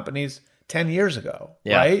gambling companies 10 years ago,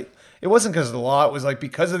 right? It wasn't because of the law. It was like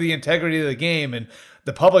because of the integrity of the game and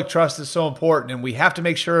the public trust is so important and we have to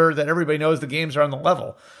make sure that everybody knows the games are on the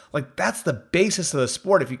level. Like that's the basis of the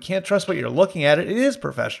sport. If you can't trust what you're looking at, it is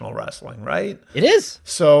professional wrestling, right? It is.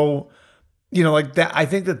 So like that, I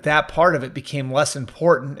think that part of it became less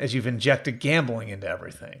important as you've injected gambling into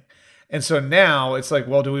everything. And so now it's like,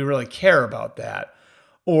 well, do we really care about that?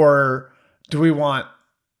 Or do we want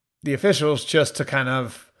the officials just to kind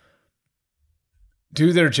of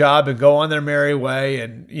do their job and go on their merry way?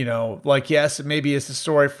 And, yes, maybe it's a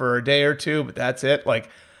story for a day or two, but that's it. Like,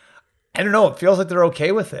 I don't know. It feels like they're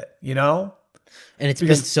okay with it, And it's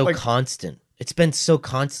been so constant. It's been so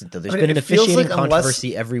constant, though. There's been an officiating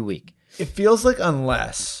controversy every week. It feels like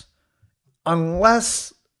unless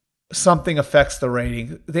something affects the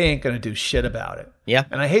rating, they ain't going to do shit about it. Yeah.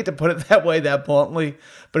 And I hate to put it that way, that bluntly,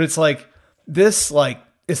 but it's like this,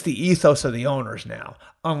 it's the ethos of the owners now.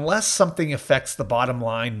 Unless something affects the bottom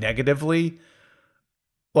line negatively,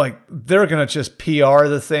 they're going to just PR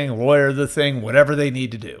the thing, lawyer the thing, whatever they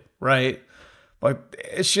need to do, right?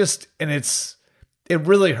 It's just, and it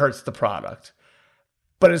really hurts the product.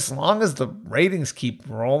 But as long as the ratings keep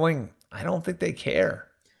rolling, I don't think they care.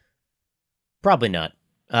 Probably not.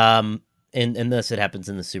 Unless it happens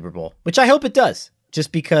in the Super Bowl, which I hope it does,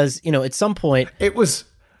 just because, at some point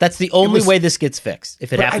that's the only way this gets fixed.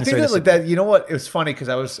 If it happens, I think that. You know what? It was funny because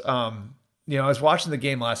I was, I was watching the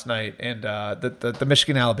game last night and the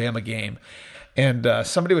Michigan-Alabama game, and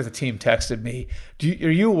somebody with the team texted me,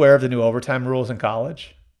 are you aware of the new overtime rules in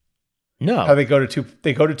college? No. How they go to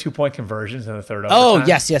 2-point conversions in the third overtime? Oh,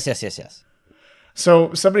 yes.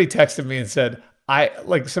 So somebody texted me and said,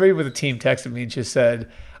 somebody with a team texted me and just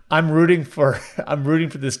said, I'm rooting for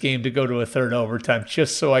this game to go to a third overtime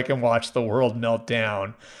just so I can watch the world melt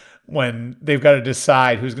down when they've got to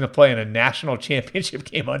decide who's going to play in a national championship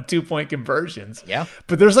game on 2-point conversions. Yeah.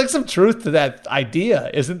 But there's some truth to that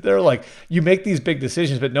idea, isn't there? You make these big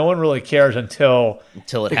decisions, but no one really cares until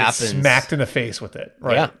it happens. Smacked in the face with it.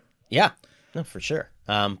 Right. Yeah. No, for sure.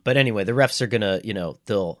 But anyway, the refs are gonna,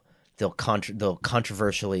 they'll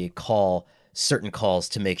controversially call certain calls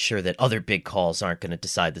to make sure that other big calls aren't going to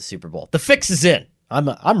decide the Super Bowl. The fix is in.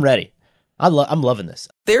 I'm ready. I'm loving this.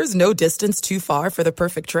 There's no distance too far for the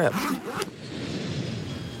perfect trip.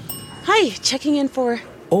 Hi, checking in for...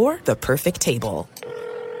 Or the perfect table.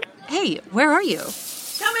 Hey, where are you?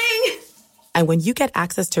 Coming! And when you get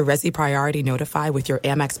access to Resi Priority Notify with your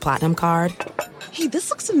Amex Platinum card... Hey, this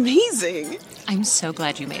looks amazing. I'm so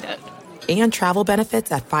glad you made it. And travel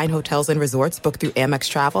benefits at fine hotels and resorts booked through Amex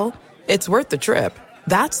Travel, it's worth the trip.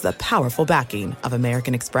 That's the powerful backing of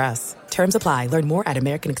American Express. Terms apply. Learn more at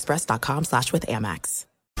americanexpress.com/withAmex.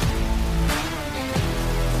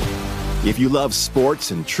 If you love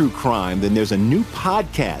sports and true crime, then there's a new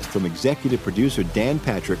podcast from executive producer Dan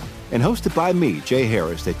Patrick and hosted by me, Jay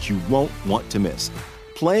Harris, that you won't want to miss.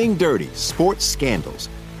 Playing Dirty: Sports Scandals.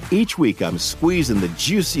 Each week, I'm squeezing the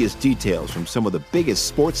juiciest details from some of the biggest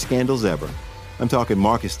sports scandals ever. I'm talking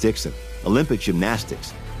Marcus Dixon, Olympic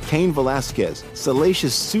gymnastics, Cain Velasquez,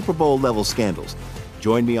 salacious Super Bowl-level scandals.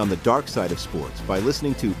 Join me on the dark side of sports by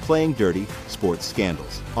listening to Playing Dirty: Sports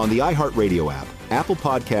Scandals on the iHeartRadio app, Apple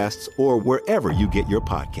Podcasts, or wherever you get your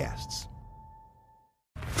podcasts.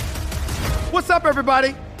 What's up,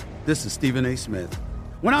 everybody? This is Stephen A. Smith.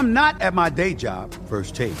 When I'm not at my day job,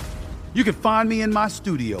 First Take, you can find me in my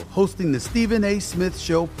studio hosting the Stephen A. Smith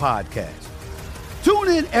Show podcast. Tune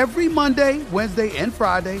in every Monday, Wednesday, and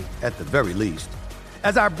Friday, at the very least,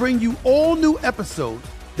 as I bring you all new episodes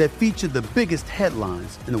that feature the biggest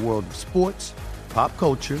headlines in the world of sports, pop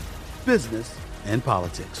culture, business, and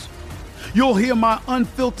politics. You'll hear my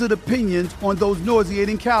unfiltered opinions on those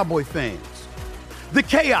nauseating Cowboy fans, the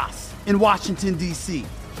chaos in Washington, D.C.,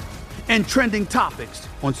 and trending topics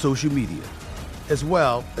on social media, as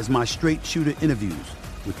well as my straight shooter interviews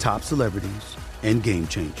with top celebrities and game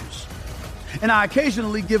changers. And I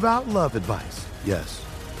occasionally give out love advice. Yes,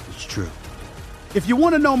 it's true. If you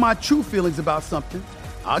want to know my true feelings about something,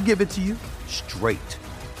 I'll give it to you straight.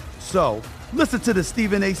 So listen to the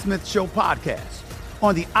Stephen A. Smith Show podcast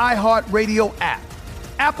on the iHeartRadio app,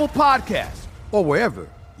 Apple Podcasts, or wherever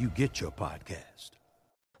you get your podcast.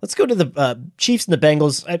 Let's go to the Chiefs and the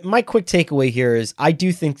Bengals. My quick takeaway here is I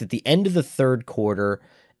do think that the end of the third quarter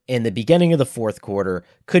and the beginning of the fourth quarter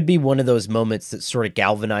could be one of those moments that sort of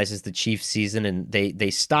galvanizes the Chiefs season. And they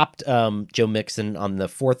stopped Joe Mixon on the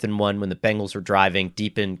 4th and 1 when the Bengals were driving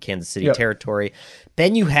deep in Kansas City territory.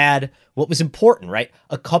 Then you had what was important, right?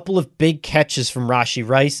 A couple of big catches from Rashee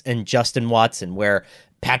Rice and Justin Watson, where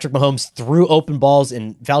Patrick Mahomes threw open balls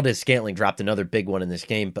and Valdez-Scantling dropped another big one in this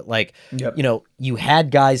game. But you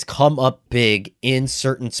had guys come up big in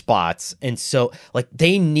certain spots. And so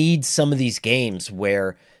they need some of these games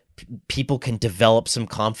where people can develop some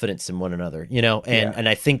confidence in one another, and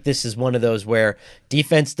I think this is one of those where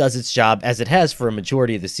defense does its job, as it has for a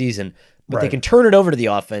majority of the season. but they can turn it over to the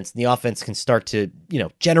offense, and the offense can start to,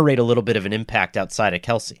 generate a little bit of an impact outside of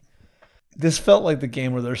Kelsey. This felt like the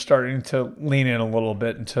game where they're starting to lean in a little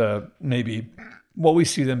bit into maybe what we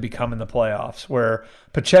see them become in the playoffs, where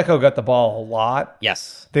Pacheco got the ball a lot.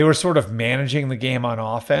 Yes. They were sort of managing the game on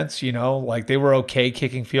offense, like they were okay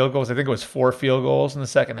kicking field goals. I think it was 4 field goals in the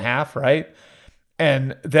second half, right?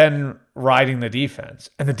 And then riding the defense.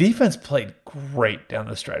 And the defense played great down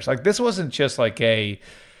the stretch. Like, this wasn't just like the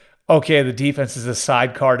defense is a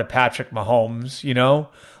sidecar to Patrick Mahomes,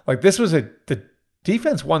 Like, this was the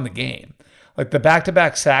defense won the game. Like, the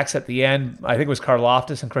back-to-back sacks at the end, I think it was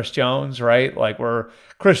Karlaftis and Chris Jones, right? Like, where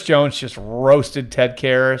Chris Jones just roasted Ted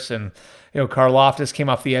Karras, and, Karlaftis came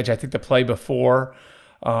off the edge, I think, the play before.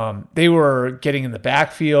 They were getting in the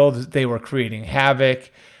backfield. They were creating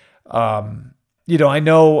havoc. I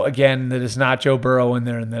know, again, that it's not Joe Burrow in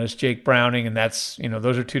there and that it's Jake Browning, and that's,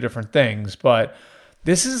 those are two different things. But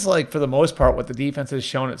this is, like, for the most part, what the defense has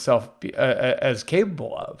shown itself as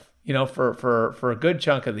capable of, for a good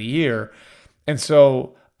chunk of the year. And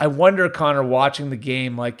so I wonder, Connor, watching the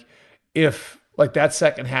game, like, if, like, that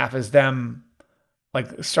second half is them,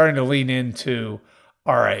 like, starting to lean into,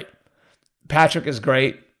 all right, Patrick is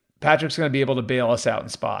great. Patrick's going to be able to bail us out in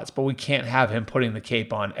spots, but we can't have him putting the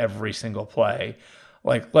cape on every single play.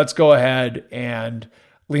 Like, let's go ahead and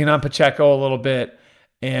lean on Pacheco a little bit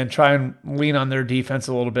and try and lean on their defense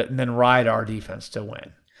a little bit and then ride our defense to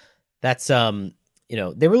win. That's,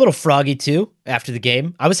 they were a little froggy too after the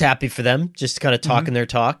game. I was happy for them, just kind of talking their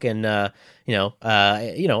talk. And,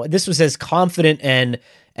 this was as confident and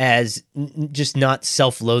as just not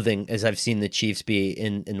self-loathing as I've seen the Chiefs be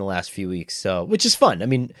in the last few weeks. So, which is fun. I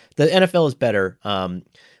mean, the NFL is better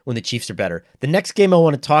when the Chiefs are better. The next game I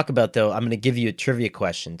want to talk about, though, I'm going to give you a trivia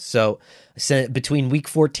question. So between week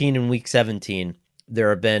 14 and week 17, there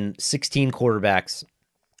have been 16 quarterbacks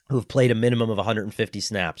who have played a minimum of 150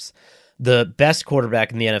 snaps. The best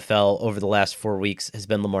quarterback in the NFL over the last 4 weeks has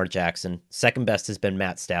been Lamar Jackson. Second best has been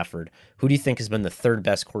Matt Stafford. Who do you think has been the third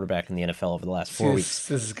best quarterback in the NFL over the last 4 weeks?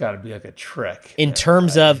 This has got to be like a trick. In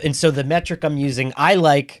terms of, and so the metric I'm using, I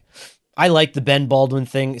like the Ben Baldwin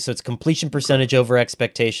thing. So it's completion percentage over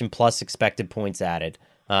expectation plus expected points added.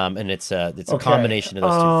 And it's a combination of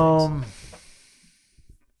those two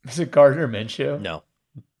things. Is it Gardner Minshew? No.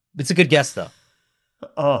 It's a good guess, though.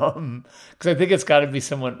 Because I think it's got to be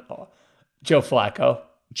someone... Joe Flacco.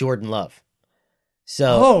 Jordan Love.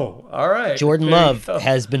 So, all right. Jordan Love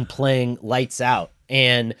has been playing lights out.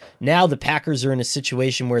 And now the Packers are in a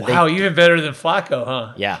situation where Wow, even better than Flacco,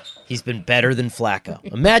 huh? Yeah, he's been better than Flacco.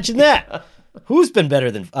 Imagine that. Who's been better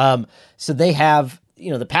than... So they have...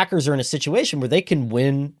 the Packers are in a situation where they can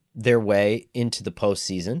win their way into the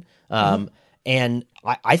postseason. And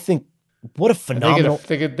I think what a phenomenal...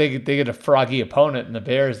 They get a froggy opponent in the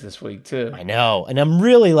Bears this week, too. I know. And I'm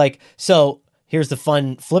really like... So here's the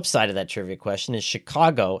fun flip side of that trivia question is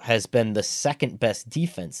Chicago has been the second best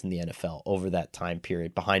defense in the NFL over that time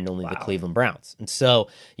period, behind only the Cleveland Browns. And so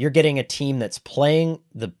you're getting a team that's playing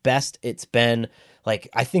the best it's been. Like,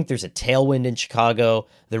 I think there's a tailwind in Chicago.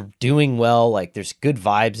 They're doing well. Like, there's good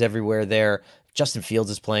vibes everywhere there. Justin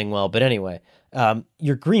Fields is playing well. But anyway...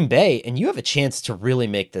 you're Green Bay, and you have a chance to really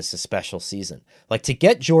make this a special season. Like, to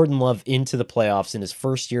get Jordan Love into the playoffs in his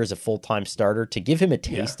first year as a full-time starter, to give him a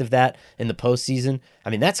taste of that in the postseason, I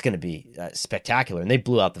mean, that's going to be spectacular. And they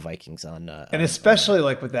blew out the Vikings on... and especially,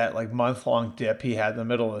 like, with that, like, month-long dip he had in the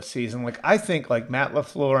middle of the season. Like, I think, like, Matt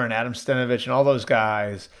LaFleur and Adam Stenavich and all those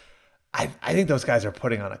guys... I think those guys are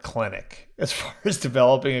putting on a clinic as far as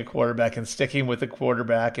developing a quarterback and sticking with the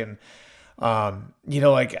quarterback and...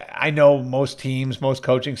 like, I know most teams, most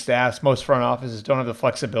coaching staffs, most front offices don't have the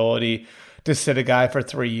flexibility to sit a guy for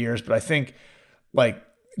 3 years. But I think, like,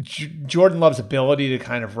 Jordan Love's ability to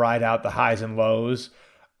kind of ride out the highs and lows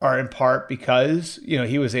are in part because,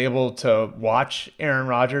 he was able to watch Aaron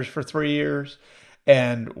Rodgers for 3 years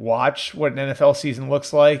and watch what an NFL season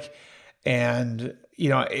looks like. And,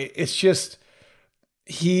 it's just,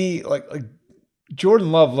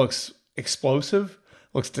 Jordan Love looks explosive,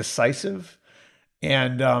 looks decisive,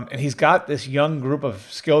 and he's got this young group of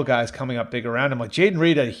skill guys coming up big around him. Like, Jaden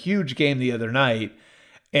Reed had a huge game the other night,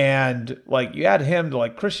 and like, you add him to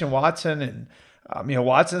like Christian Watson, and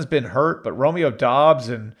Watson's been hurt, but Romeo Dobbs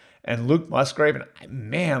and Luke Musgrave, and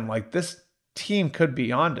man, like, this team could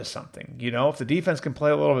be onto something. If the defense can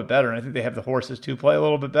play a little bit better, and I think they have the horses to play a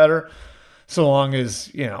little bit better, so long as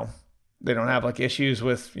they don't have like issues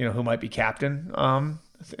with who might be captain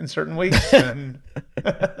in certain weeks. And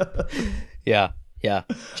yeah.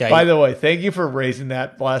 By the way, thank you for raising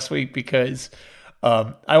that last week, because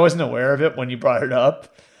I wasn't aware of it when you brought it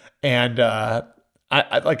up, and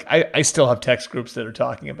I still have text groups that are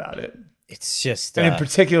talking about it. It's just, and in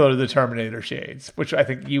particular, the Terminator shades, which I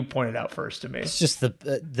think you pointed out first to me. It's just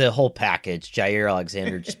the whole package. Jair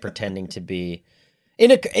Alexander just pretending to be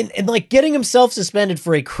and like getting himself suspended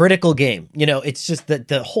for a critical game. It's just that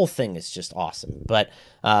the whole thing is just awesome. But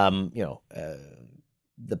the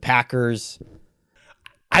Packers.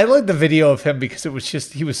 I like the video of him because it was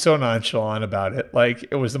just, he was so nonchalant about it. Like,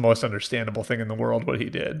 it was the most understandable thing in the world what he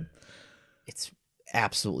did. It's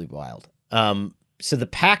absolutely wild. So the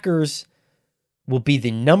Packers will be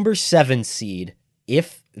the number 7 seed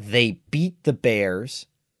if they beat the Bears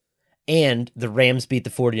and the Rams beat the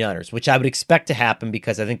 49ers, which I would expect to happen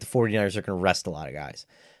because I think the 49ers are going to rest a lot of guys.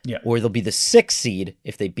 Yeah. Or they'll be the 6th seed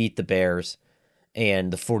if they beat the Bears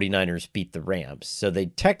and the 49ers beat the Rams. So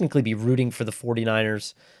they'd technically be rooting for the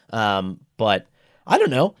 49ers. But I don't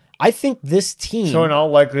know. I think this team... So in all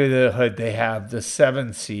likelihood, they have the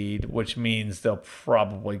 7th seed, which means they'll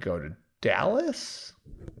probably go to Dallas?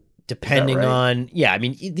 Depending right? on... Yeah, I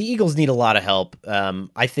mean, the Eagles need a lot of help.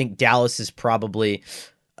 I think Dallas is probably...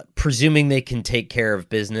 presuming they can take care of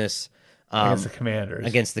business... against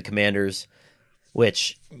the Commanders.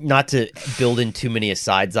 Which, not to build in too many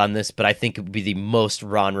asides on this, but I think it would be the most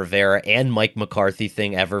Ron Rivera and Mike McCarthy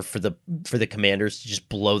thing ever for the Commanders to just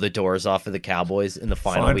blow the doors off of the Cowboys in the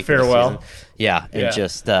final week farewell. of the season. Yeah,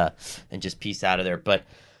 and just peace out of there. But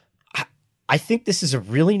I think this is a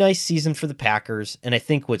really nice season for the Packers, and I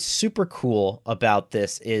think what's super cool about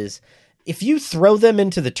this is if you throw them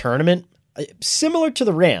into the tournament, similar to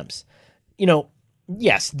the Rams,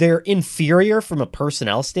 yes, they're inferior from a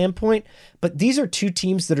personnel standpoint, but these are two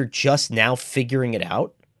teams that are just now figuring it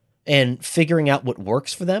out and figuring out what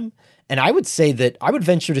works for them. And I would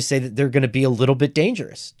venture to say that they're going to be a little bit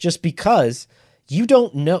dangerous just because you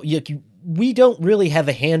don't know. We don't really have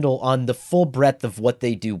a handle on the full breadth of what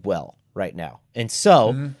they do well right now. And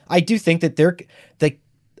so I do think that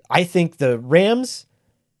I think the Rams,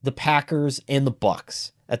 the Packers, and the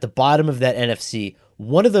Bucks at the bottom of that NFC,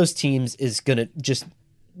 one of those teams is going to just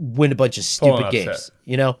win a bunch of stupid games,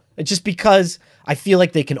 just because I feel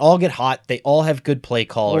like they can all get hot. They all have good play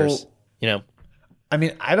callers, I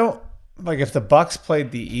mean, I don't like if the Bucks played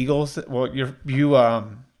the Eagles. Well, we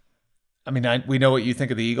know what you think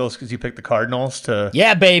of the Eagles because you picked the Cardinals to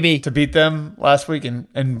beat them last week.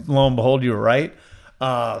 And lo and behold, you were right.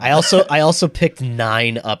 I also picked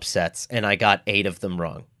 9 upsets and I got 8 of them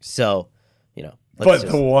wrong. So,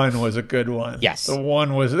 the one was a good one. Yes. The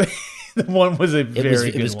one was a very good one.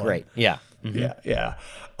 It was great. Yeah. Mm-hmm. Yeah.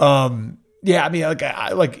 I mean,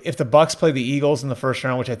 like if the Bucks play the Eagles in the first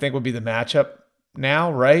round, which I think would be the matchup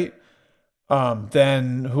now, right?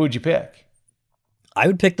 Then who would you pick? I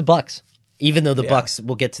would pick the Bucks, even though the Bucks,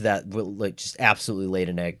 we'll get to that, just absolutely laid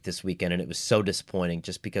an egg this weekend, and it was so disappointing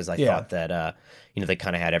just because I thought that they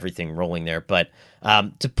kind of had everything rolling there. But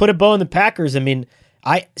to put a bow on the Packers, I mean,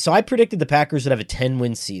 I predicted the Packers would have a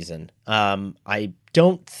 10-win season. I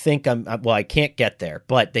don't think I can't get there,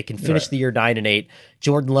 but they can finish the year 9-8.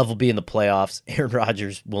 Jordan Love will be in the playoffs. Aaron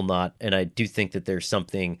Rodgers will not, and I do think that there's some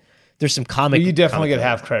comic. Well, you definitely get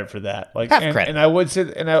half credit for that. Credit. And I would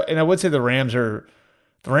say, I would say the Rams are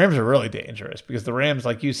really dangerous because the Rams,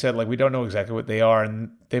 like you said, we don't know exactly what they are, and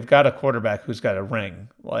they've got a quarterback who's got a ring,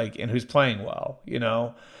 and who's playing well. And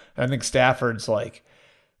I think Stafford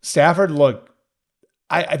looked.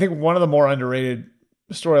 I think one of the more underrated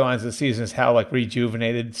storylines of the season is how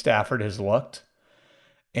rejuvenated Stafford has looked,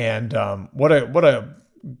 and what a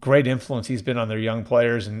great influence he's been on their young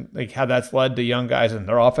players, and how that's led to young guys in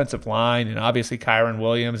their offensive line, and obviously Kyron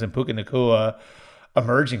Williams and Puka Nacua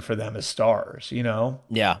emerging for them as stars.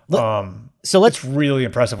 Yeah. So it's really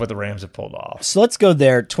impressive what the Rams have pulled off. So let's go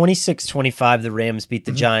there. 26-25, the Rams beat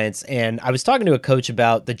the Giants, and I was talking to a coach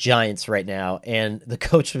about the Giants right now, and the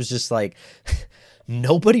coach was just like.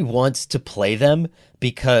 Nobody wants to play them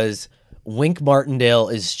because Wink Martindale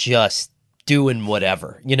is just doing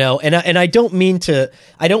whatever, and I don't mean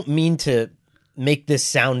to make this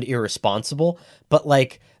sound irresponsible, but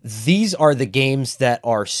these are the games that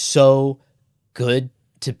are so good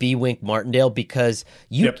to be Wink Martindale because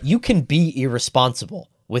you can be irresponsible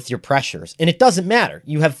with your pressures, and it doesn't matter.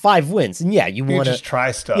 You have 5 wins, and you want to just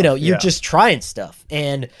try stuff. You're just trying stuff.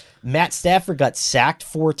 And Matt Stafford got sacked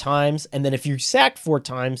 4 times, and then if you're sacked 4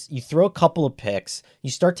 times, you throw a couple of picks,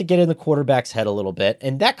 you start to get in the quarterback's head a little bit,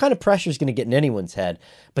 and that kind of pressure is going to get in anyone's head.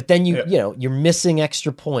 But then you're missing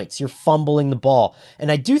extra points, you're fumbling the ball,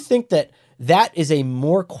 and I do think that is a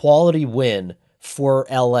more quality win for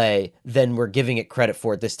LA than we're giving it credit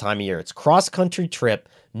for at this time of year. It's cross-country trip.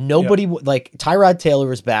 Nobody like Tyrod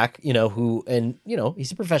Taylor is back, he's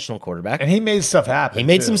a professional quarterback. And he made stuff happen. He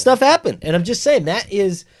made some stuff happen. And I'm just saying that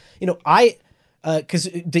is, because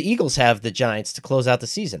the Eagles have the Giants to close out the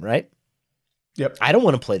season, right? Yep. I don't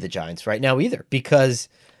want to play the Giants right now either because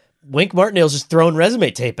Wink Martindale's just throwing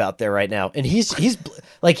resume tape out there right now, and he's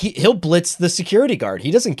like he'll blitz the security guard.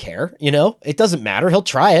 He doesn't care, It doesn't matter. He'll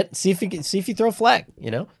try it. See if you throw a flag.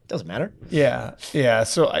 It doesn't matter. Yeah.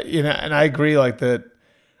 So and I agree. Like that,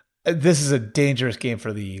 this is a dangerous game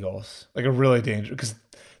for the Eagles. Like a really dangerous. Because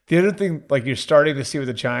the other thing, like you're starting to see with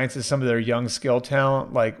the Giants, is some of their young skill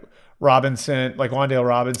talent, like Robinson, like Wan'Dale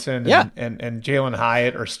Robinson, and Jalen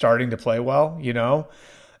Hyatt are starting to play well.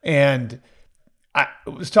 And I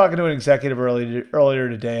was talking to an executive earlier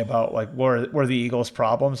today about like where the Eagles'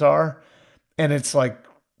 problems are, and it's like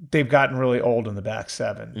they've gotten really old in the back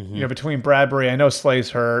seven. Mm-hmm. Between Bradbury, I know Slay's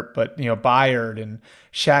hurt, but Byard and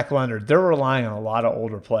Shaq Leonard, they're relying on a lot of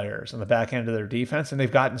older players on the back end of their defense, and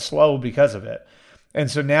they've gotten slow because of it.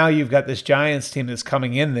 And so now you've got this Giants team that's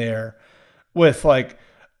coming in there with like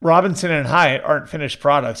Robinson and Hyatt aren't finished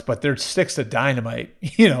products, but they're sticks of dynamite,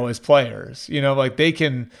 as players. Like they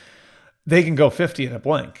can go 50 in a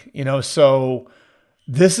blink, so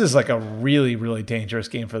this is like a really, really dangerous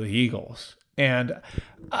game for the Eagles. And,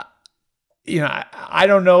 I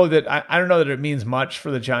don't know that it means much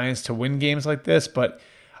for the Giants to win games like this, but,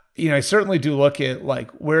 I certainly do look at like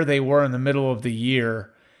where they were in the middle of the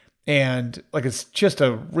year. And like, it's just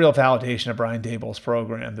a real validation of Brian Daboll's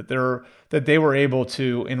program that they were able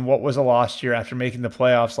to, in what was a lost year after making the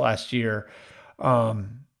playoffs last year,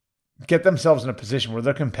 get themselves in a position where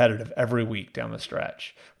they're competitive every week down the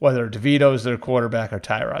stretch, whether DeVito's their quarterback or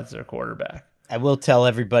Tyrod's their quarterback. I will tell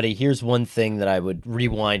everybody, here's one thing that I would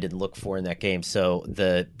rewind and look for in that game. So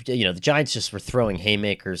the Giants just were throwing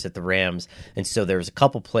haymakers at the Rams. And so there was a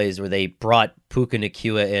couple plays where they brought Puka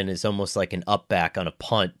Nacua in as almost like an up back on a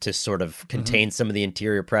punt to sort of contain some of the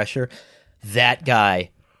interior pressure. That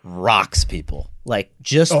guy rocks people. Like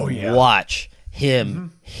just watch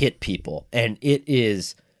him hit people. And it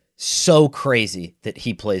is so crazy that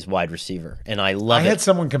he plays wide receiver, and I love it. I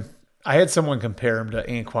had someone compare him to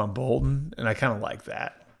Anquan Bolden, and I kind of like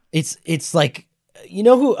that. It's like,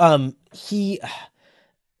 who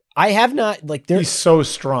I have not like. He's so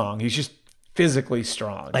strong. He's just physically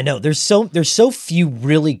strong. I know there's so few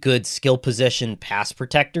really good skill possession pass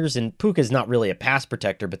protectors, and Puka's not really a pass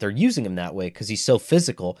protector, but they're using him that way because he's so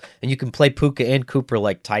physical, and you can play Puka and Cooper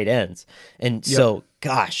like tight ends, and so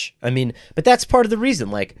gosh, I mean, but that's part of the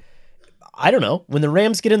reason, like. I don't know. When the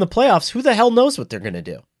Rams get in the playoffs, who the hell knows what they're going to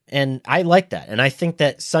do? And I like that. And I think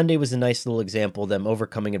that Sunday was a nice little example of them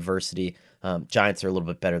overcoming adversity. Giants are a little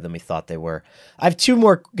bit better than we thought they were. I have two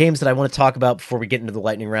more games that I want to talk about before we get into the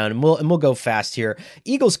lightning round, and we'll go fast here.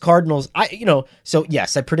 Eagles Cardinals. So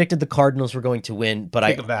yes, I predicted the Cardinals were going to win, but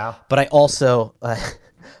I also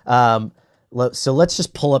so let's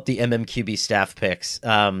just pull up the MMQB staff picks,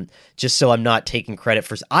 just so I'm not taking credit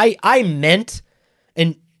for. I meant,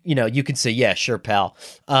 and. You could say, yeah, sure, pal.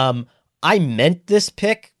 I meant this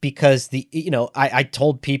pick because I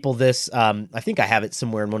told people this. I think I have it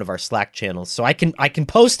somewhere in one of our Slack channels, so I can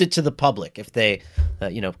post it to the public if they,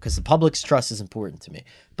 because the public's trust is important to me.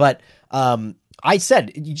 But I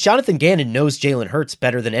said Jonathan Gannon knows Jalen Hurts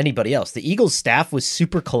better than anybody else. The Eagles staff was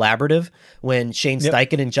super collaborative when Shane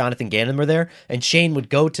Steichen and Jonathan Gannon were there, and Shane would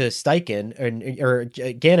go to Steichen or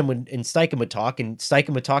Gannon and Steichen would talk, and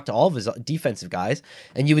Steichen would talk to all of his defensive guys,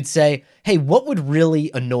 and you would say, hey, what would really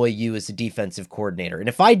annoy you as a defensive coordinator? And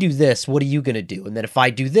if I do this, what are you going to do? And then if I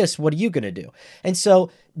do this, what are you going to do? And so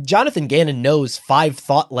Jonathan Gannon knows 5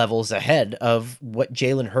 thought levels ahead of what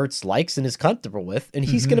Jalen Hurts likes and is comfortable with, and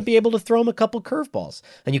he's going to be able to throw him a couple curveballs.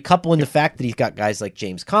 And you couple in the fact that he's got guys like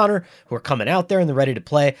James Conner who are coming out there and they're ready to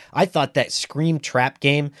play. I thought that scream trap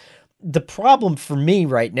game. The problem for me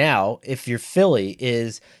right now, if you're Philly,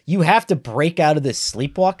 is you have to break out of this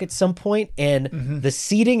sleepwalk at some point, and the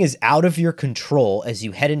seeding is out of your control as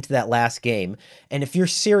you head into that last game. And if you're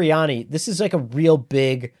Sirianni, this is like a real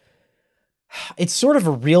big... It's sort of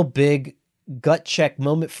a real big gut check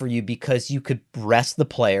moment for you because you could rest the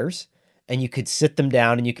players and you could sit them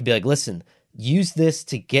down and you could be like, listen, use this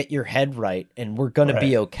to get your head right and we're going to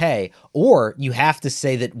be okay. Or you have to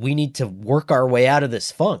say that we need to work our way out of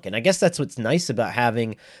this funk. And I guess that's what's nice about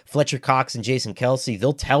having Fletcher Cox and Jason Kelsey.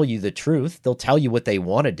 They'll tell you the truth. They'll tell you what they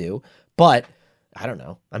want to do. But I don't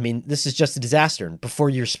know. I mean, this is just a disaster. And before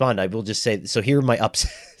you respond, I will just say, so here are my ups.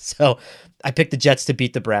 So I picked the Jets to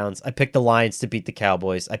beat the Browns. I picked the Lions to beat the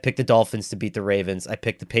Cowboys. I picked the Dolphins to beat the Ravens. I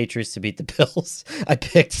picked the Patriots to beat the Bills. I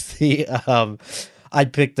picked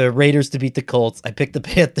the Raiders to beat the Colts. I picked the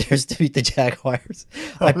Panthers to beat the Jaguars.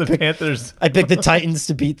 Panthers. I picked the Titans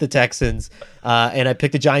to beat the Texans. And I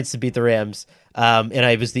picked the Giants to beat the Rams. And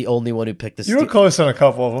I was the only one who picked the You were close on a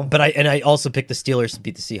couple of them. But I also picked the Steelers to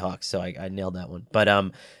beat the Seahawks, so I nailed that one. But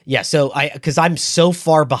yeah, so because I'm so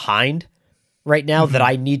far behind right now that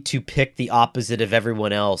I need to pick the opposite of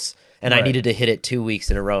everyone else, and I needed to hit it 2 weeks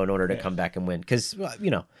in a row in order to come back and win. Because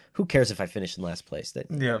who cares if I finish in last place?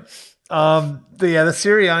 Yeah. The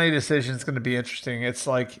Sirianni decision is going to be interesting. It's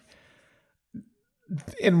like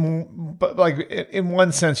in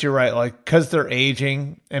one sense, you're right. Like, because they're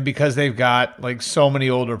aging and because they've got like so many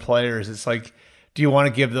older players, it's like, do you want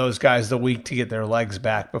to give those guys the week to get their legs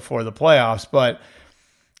back before the playoffs? But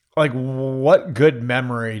like, what good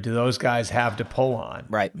memory do those guys have to pull on?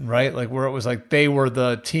 Right. Like where it was like they were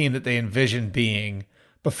the team that they envisioned being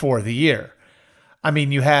before the year. I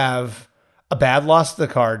mean, you have a bad loss to the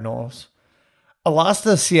Cardinals, a loss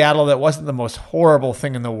to Seattle that wasn't the most horrible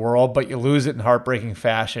thing in the world, but you lose it in heartbreaking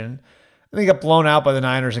fashion. And then you got blown out by the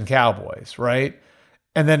Niners and Cowboys, right?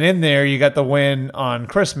 And then in there, you got the win on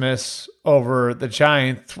Christmas over the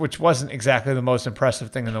Giants, which wasn't exactly the most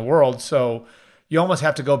impressive thing in the world. So you almost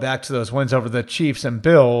have to go back to those wins over the Chiefs and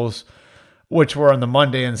Bills, which were on the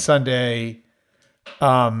Monday and Sunday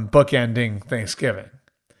bookending Thanksgiving.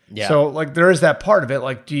 Yeah. So like there is that part of it.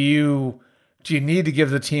 Like, do you need to give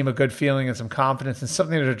the team a good feeling and some confidence and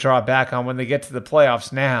something to draw back on when they get to the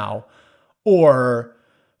playoffs now? Or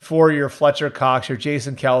for your Fletcher Cox, your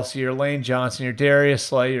Jason Kelsey, your Lane Johnson, your Darius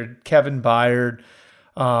Slay, your Kevin Byard,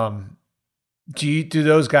 do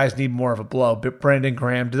those guys need more of a blow? But Brandon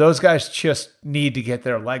Graham, do those guys just need to get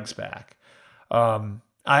their legs back?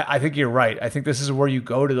 I think you're right. I think this is where you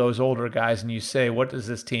go to those older guys and you say, what does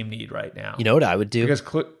this team need right now? You know what I would do? Because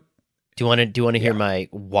do you want to hear my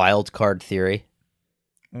wild card theory?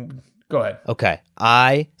 Go ahead. Okay.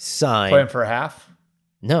 I signed. Playing for a half?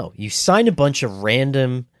 No, you signed a bunch of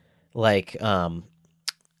random, like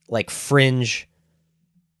fringe,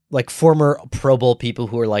 like former Pro Bowl people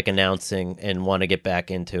who are like announcing and want to get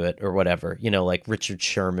back into it or whatever. Like Richard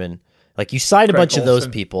Sherman. Like you sign a bunch of those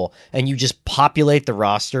people and you just populate the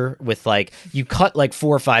roster with like, you cut like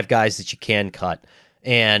 4 or 5 guys that you can cut.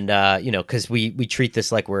 And, because we treat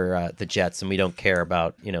this like we're the Jets and we don't care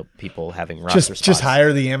about, people having roster spots. Just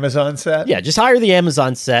hire the Amazon set? Yeah, just hire the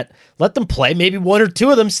Amazon set. Let them play. Maybe 1 or 2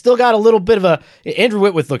 of them still got a little bit of a... Andrew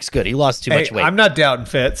Whitworth looks good. He lost too much weight. I'm not doubting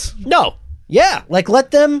Fitz. No. Yeah, like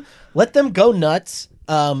let them go nuts.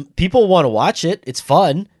 People want to watch it. It's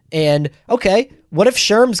fun. And, okay, what if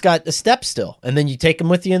Sherm's got a step still? And then you take him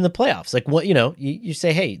with you in the playoffs. Like, what you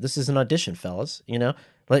say, hey, this is an audition, fellas,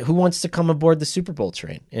 Like, who wants to come aboard the Super Bowl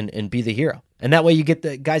train and be the hero? And that way you get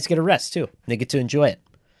the guys get a rest, too. And they get to enjoy it.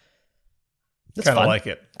 That's kind of fun. like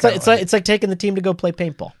it. It's like taking the team to go play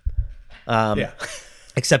paintball. Yeah.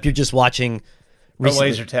 Except you're just watching... Or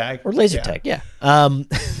laser tag. Or laser tag, yeah.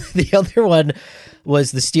 The other one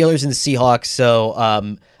was the Steelers and the Seahawks.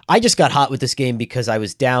 So I just got hot with this game because I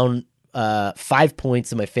was down 5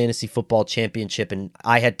 points in my fantasy football championship, and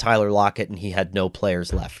I had Tyler Lockett, and he had no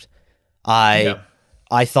players left. I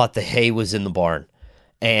thought the hay was in the barn.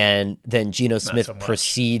 And then Geno Smith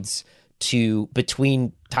proceeds to,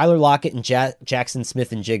 between Tyler Lockett and Jackson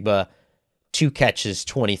Smith and Jigba, 2 catches,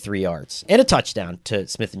 23 yards, and a touchdown to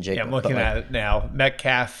Smith and Jigba. Yeah, I'm looking at it now.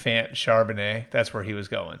 Metcalf, Fant, Charbonnet. That's where he was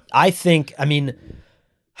going.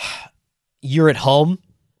 You're at home.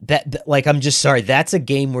 I'm just sorry. That's a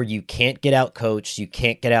game where you can't get out coached, you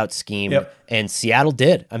can't get out schemed, and Seattle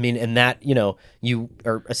did. And that, you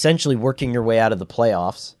are essentially working your way out of the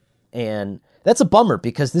playoffs, and that's a bummer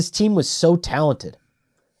because this team was so talented.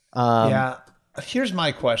 Here's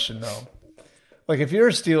my question though. Like, if you're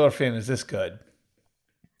a Steeler fan, is this good?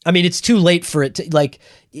 It's too late for it to,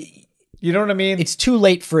 you know what I mean? It's too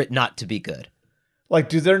late for it not to be good. Like,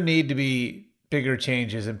 do there need to be bigger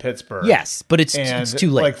changes in Pittsburgh? Yes, but it's too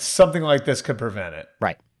late. Like, something like this could prevent it.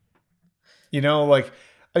 Right.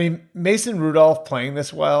 Mason Rudolph playing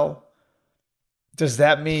this well, does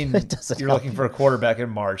that mean you're looking for a quarterback in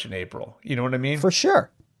March and April? You know what I mean? For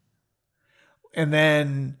sure. And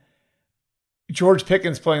then George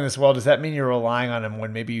Pickens playing this well, does that mean you're relying on him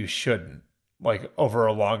when maybe you shouldn't, like over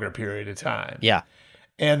a longer period of time? Yeah.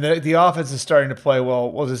 And the offense is starting to play well.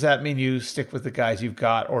 Well, does that mean you stick with the guys you've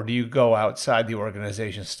got, or do you go outside the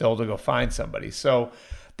organization still to go find somebody? So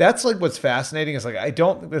that's like what's fascinating is like I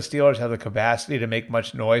don't think the Steelers have the capacity to make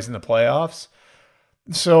much noise in the playoffs,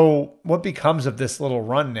 So what becomes of this little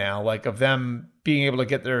run now, like of them being able to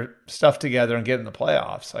get their stuff together and get in the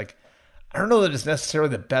playoffs? Like, I don't know that it's necessarily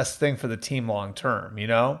the best thing for the team long term, you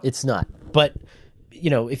know? It's not. But,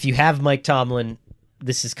 if you have Mike Tomlin,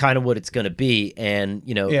 this is kind of what it's going to be. And,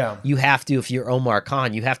 you have to, if you're Omar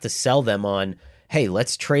Khan, you have to sell them on, hey,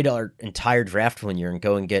 let's trade our entire draft 1 year and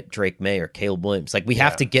go and get Drake May or Caleb Williams. Like, we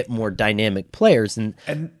have to get more dynamic players. And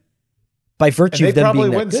by virtue of them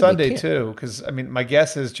being that good, they probably win Sunday too, because my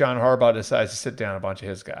guess is John Harbaugh decides to sit down a bunch of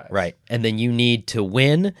his guys. Right, and then you need to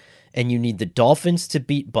win, and you need the Dolphins to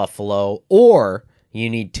beat Buffalo, or you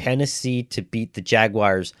need Tennessee to beat the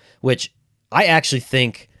Jaguars, which I actually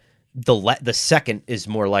think the second is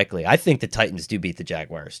more likely. I think the Titans do beat the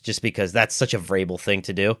Jaguars, just because that's such a Vrabel thing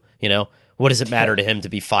to do. What does it matter to him to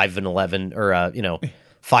be 5-11 or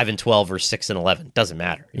 5-12 or 6-11? Doesn't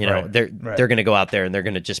matter. They're going to go out there and they're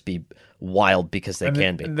going to just be wild because they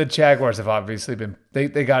can be. And the Jaguars have obviously been they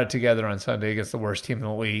got it together on Sunday against the worst team in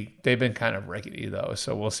the league. They've been kind of rickety though,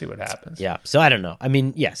 so we'll see what happens. Yeah, so I don't know. I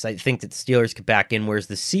mean, yes, I think that the Steelers could back in, whereas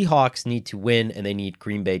the Seahawks need to win and they need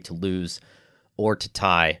Green Bay to lose or to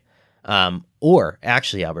tie. Or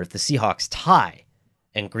actually, Albert, if the Seahawks tie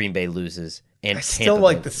and Green Bay loses and I still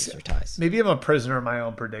like the ties. Maybe I'm a prisoner of my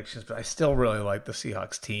own predictions, but I still really like the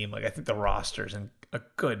Seahawks team. Like, I think the roster's in a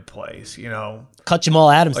good place, Cut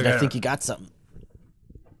Jamal Adams, and I think you got something.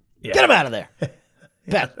 Yeah. Get him out of there.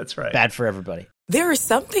 Bad. That's right. Bad for everybody. There are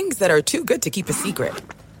some things that are too good to keep a secret.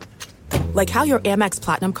 Like how your Amex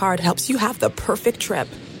Platinum card helps you have the perfect trip.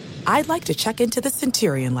 I'd like to check into the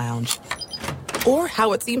Centurion Lounge. Or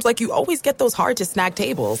how it seems like you always get those hard-to-snag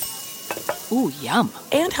tables. Ooh, yum.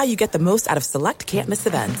 And how you get the most out of select can't-miss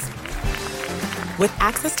events. With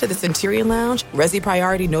access to the Centurion Lounge, Resi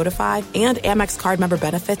Priority Notified, and Amex card member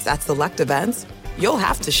benefits at select events, you'll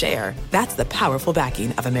have to share. That's the powerful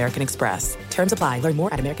backing of American Express. Terms apply. Learn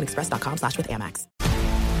more at americanexpress.com/withAmex.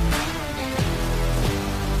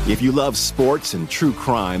 If you love sports and true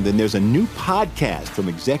crime, then there's a new podcast from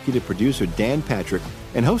executive producer Dan Patrick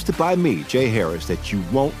and hosted by me, Jay Harris, that you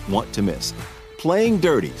won't want to miss. Playing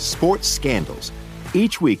Dirty: Sports Scandals.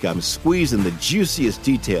 Each week, I'm squeezing the juiciest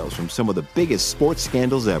details from some of the biggest sports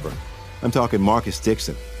scandals ever. I'm talking Marcus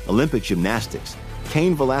Dixon, Olympic gymnastics,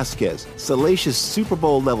 Cain Velasquez, salacious Super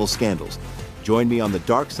Bowl-level scandals. Join me on the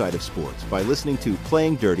dark side of sports by listening to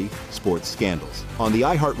Playing Dirty: Sports Scandals on the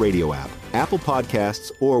iHeartRadio app, Apple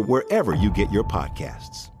Podcasts, or wherever you get your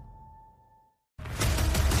podcasts.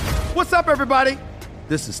 What's up, everybody?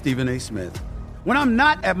 This is Stephen A. Smith. When I'm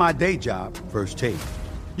not at my day job, First Take,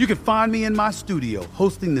 you can find me in my studio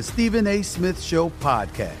hosting the Stephen A. Smith Show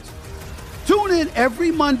podcast. Tune in every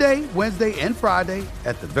Monday, Wednesday, and Friday,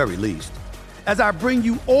 at the very least, as I bring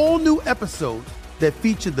you all new episodes that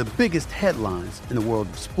feature the biggest headlines in the world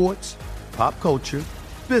of sports, pop culture,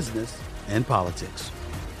 business, and politics.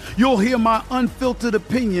 You'll hear my unfiltered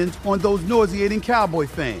opinions on those nauseating Cowboy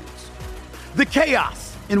fans, the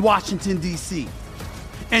chaos in Washington, D.C.,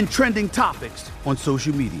 and trending topics on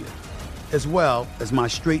social media, as well as my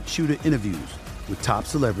straight shooter interviews with top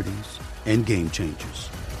celebrities and game changers.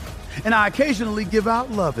 And I occasionally give out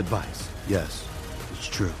love advice. Yes, it's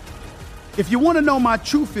true. If you want to know my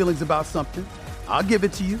true feelings about something, I'll give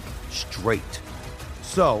it to you straight.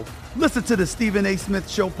 So listen to the Stephen A. Smith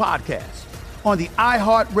Show podcast on the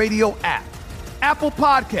iHeartRadio app, Apple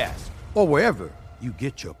Podcasts, or wherever you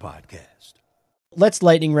get your podcast. Let's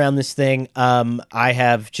lightning round this thing. I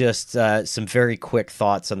have just some very quick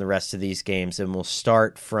thoughts on the rest of these games, and we'll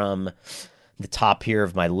start from the top here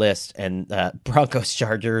of my list. And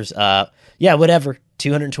Broncos-Chargers, whatever.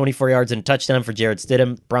 224 yards and a touchdown for Jarrett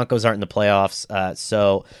Stidham. Broncos aren't in the playoffs,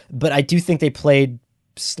 but I do think they played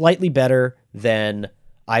slightly better than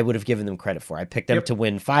I would have given them credit for. I picked them to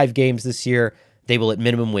win 5 games this year. They will at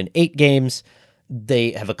minimum win 8 games.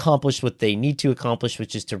 They have accomplished what they need to accomplish,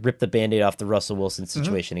 which is to rip the Band-Aid off the Russell Wilson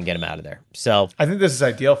situation and get him out of there. So I think this is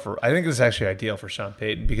actually ideal for Sean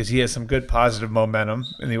Payton, because he has some good positive momentum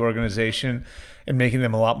in the organization and making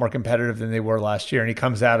them a lot more competitive than they were last year. And he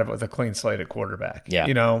comes out of it with a clean slate at quarterback.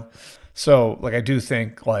 Yeah. So I do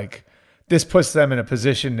think this puts them in a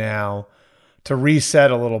position now to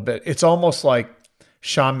reset a little bit. It's almost like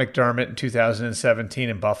Sean McDermott in 2017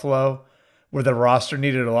 in Buffalo, where the roster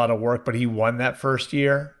needed a lot of work, but he won that first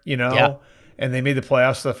year, and they made the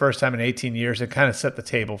playoffs for the first time in 18 years. It kind of set the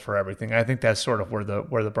table for everything. I think that's sort of where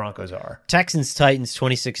the Broncos are. Texans-Titans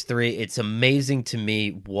 26-3. It's amazing to me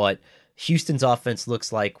what Houston's offense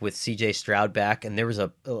looks like with CJ Stroud back, and there was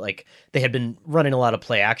they had been running a lot of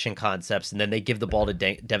play action concepts, and then they give the ball to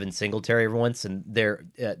Devin Singletary once, and there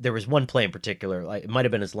was one play in particular, it might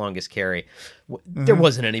have been his longest carry. There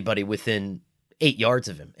wasn't anybody within 8 yards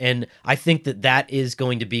of him. And I think that is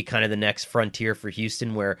going to be kind of the next frontier for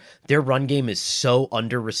Houston, where their run game is so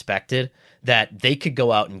under-respected that they could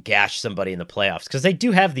go out and gash somebody in the playoffs, because they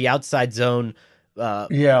do have the outside zone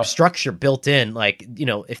structure built in. Like,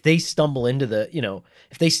 if they stumble into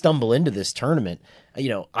this tournament,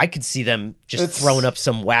 I could see them just throwing up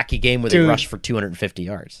some wacky game where they rush for 250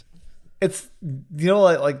 yards. It's,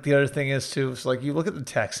 like the other thing is too, it's like you look at the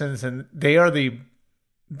Texans and they are the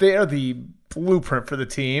blueprint for the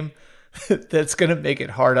team that's going to make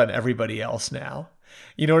it hard on everybody else now.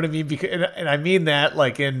 You know what I mean? Because, and I mean that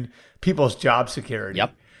like in people's job security.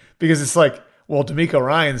 Yep. Because it's like, well, D'Amico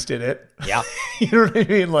Ryans did it. Yeah. You know what I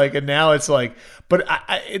mean? Like, and now it's like, but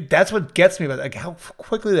that's what gets me about like how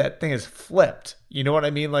quickly that thing is flipped. You know what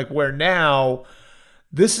I mean? Like, where now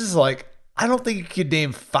this is like, I don't think you could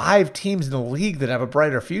name 5 teams in the league that have a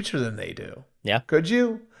brighter future than they do. Yeah. Could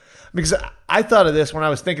you? Because I thought of this when I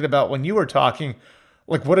was thinking about when you were talking,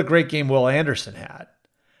 like what a great game Will Anderson had.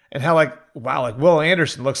 And how like, wow, like Will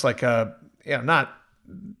Anderson looks like doesn't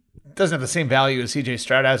have the same value as CJ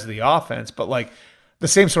Stroud has to the offense, but like the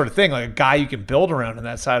same sort of thing, like a guy you can build around on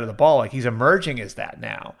that side of the ball. Like he's emerging as that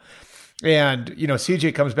now. And,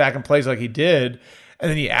 CJ comes back and plays like he did. And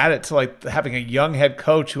then you add it to like having a young head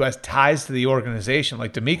coach who has ties to the organization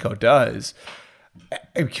like D'Amico does.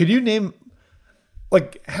 And could you name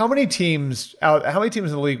like how many teams in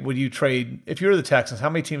the league would you trade if you were the Texans? How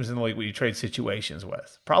many teams in the league would you trade situations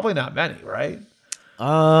with? Probably not many, right?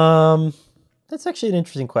 That's actually an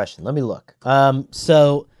interesting question. Let me look.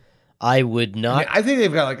 So I would not. I think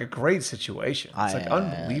they've got like a great situation. It's like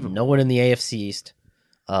unbelievable. No one in the AFC East.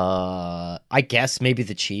 I guess maybe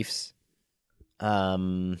the Chiefs.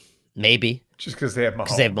 Maybe just because they have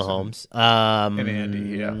Mahomes. And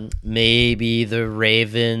Andy, yeah. Maybe the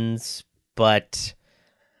Ravens, but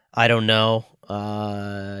I don't know.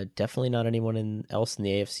 Definitely not anyone else in the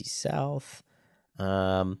AFC South.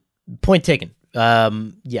 Point taken.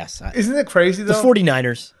 Yes. Isn't it crazy though? The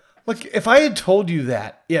 49ers. Like if I had told you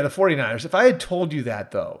that, the 49ers, if I had told you that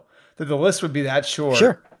though, that the list would be that short,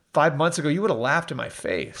 sure, 5 months ago, you would have laughed in my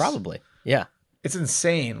face. Probably. Yeah. It's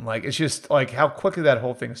insane. Like, it's just like how quickly that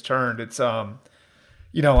whole thing's turned. It's, I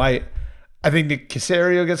think Nick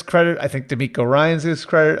Caserio gets credit. I think D'Amico Ryans gets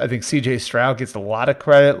credit. I think CJ Stroud gets a lot of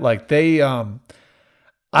credit. Like they,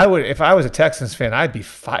 I would, if I was a Texans fan, I'd be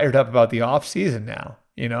fired up about the offseason now,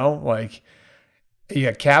 like you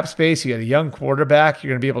got cap space, you got a young quarterback. You're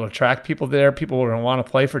going to be able to attract people there. People are going to want to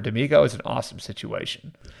play for D'Amico. It's an awesome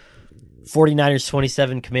situation. 49ers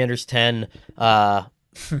 27, Commanders 10,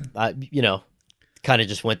 kind of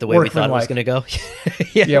just went the way we thought it was going to go.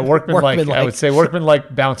 Workman-like. I would say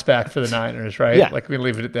workman-like bounce back for the Niners, right? Yeah. Like we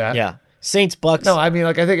leave it at that. Yeah. Saints, Bucks. No, I mean,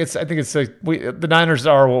 like I think it's like the Niners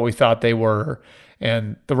are what we thought they were,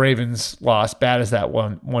 and the Ravens lost, bad as that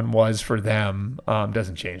one was for them,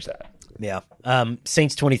 doesn't change that. Yeah.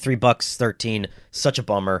 Saints 23, Bucks 13. Such a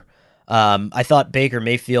bummer. I thought Baker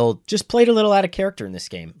Mayfield just played a little out of character in this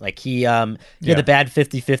game. Like he had the bad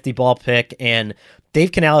 50-50 ball pick, and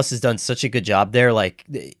Dave Canales has done such a good job there, like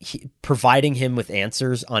providing him with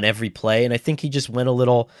answers on every play. And I think he just went a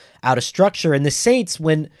little out of structure. And the Saints,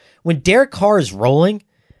 when Derek Carr is rolling,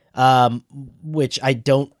 which I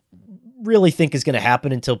don't really think is going to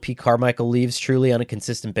happen until Pete Carmichael leaves truly on a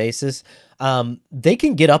consistent basis, they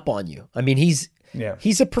can get up on you. I mean, he's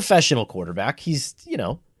a professional quarterback. He's,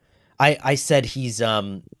 I said he's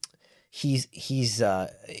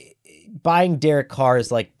buying Derek Carr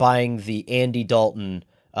is like buying the Andy Dalton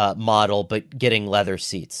model, but getting leather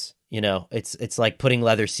seats. It's like putting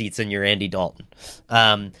leather seats in your Andy Dalton.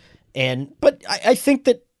 But I think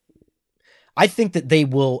that they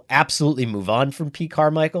will absolutely move on from Pete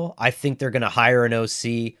Carmichael. I think they're going to hire an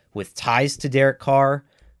OC with ties to Derek Carr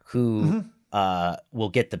who will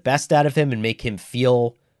get the best out of him and make him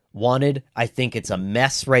feel wanted. I think it's a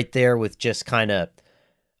mess right there with just kind of,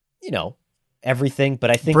 everything.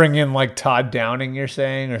 But I think bring in like Todd Downing, you're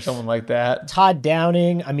saying, or someone like that. Todd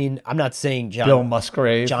Downing. I mean, I'm not saying Bill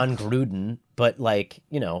Musgrave, John Gruden, but like,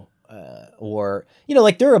 or,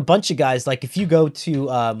 like there are a bunch of guys, like if you go to,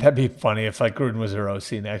 that'd be funny if like Gruden was their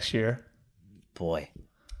OC next year. Boy,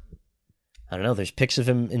 I don't know. There's pics of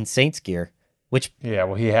him in Saints gear, which,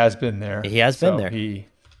 well, he has been there. He has been there.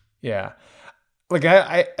 Like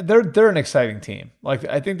they're an exciting team. Like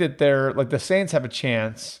I think that they're like the Saints have a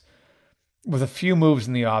chance with a few moves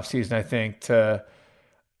in the offseason, I think, to,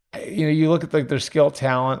 you look at like their skill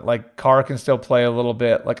talent, like Carr can still play a little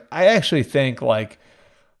bit. Like I actually think like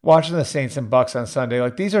watching the Saints and Bucks on Sunday,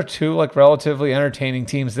 like these are two like relatively entertaining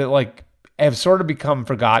teams that like have sort of become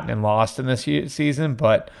forgotten and lost in this season.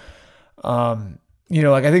 But,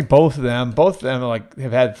 like I think both of them like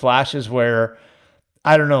have had flashes where,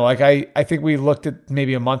 I don't know, like I think we looked at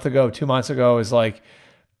maybe a month ago, 2 months ago, as like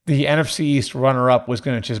the NFC East runner-up was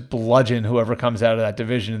going to just bludgeon whoever comes out of that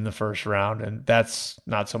division in the first round, and that's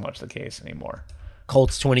not so much the case anymore.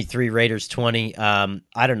 Colts 23, Raiders 20.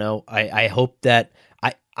 I don't know. I hope that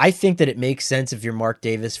I think that it makes sense if you're Mark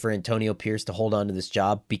Davis for Antonio Pierce to hold on to this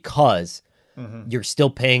job because you're still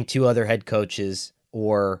paying 2 other head coaches,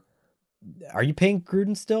 or are you paying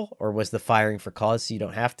Gruden still, or was the firing for cause so you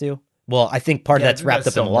don't have to? Well, I think part of that's wrapped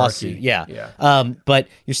up in the lawsuit. Yeah. But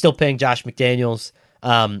you're still paying Josh McDaniels.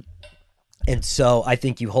 And so I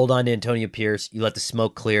think you hold on to Antonio Pierce, you let the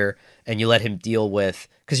smoke clear, and you let him deal with,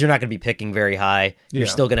 because you're not going to be picking very high. You're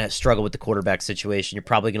still going to struggle with the quarterback situation. You're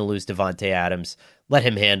probably going to lose Devontae Adams. Let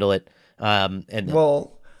him handle it.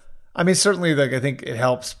 Well, I mean, certainly, like I think it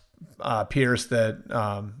helps Pierce that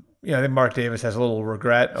I think Mark Davis has a little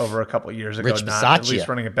regret over a couple of years ago, not at least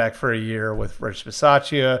running it back for a year with Rich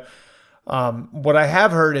Bisaccia. What I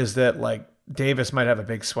have heard is that like Davis might have a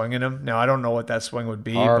big swing in him. Now I don't know what that swing would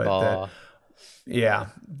be, but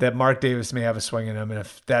that Mark Davis may have a swing in him, and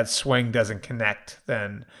if that swing doesn't connect,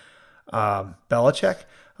 then Belichick.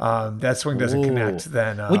 That swing doesn't connect,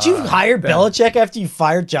 then would you hire Belichick after you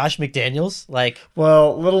fired Josh McDaniels?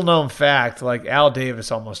 Well, little known fact, like Al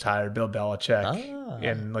Davis almost hired Bill Belichick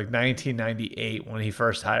in like 1998 when he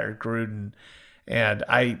first hired Gruden, and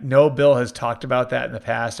I know Bill has talked about that in the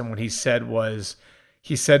past. And what he said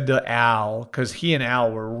to Al, because he and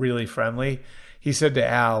Al were really friendly. He said to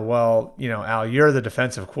Al, well, Al, you're the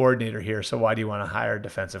defensive coordinator here, so why do you want to hire a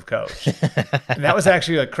defensive coach? And that was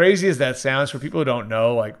actually, like, crazy as that sounds, for people who don't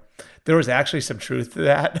know, like, there was actually some truth to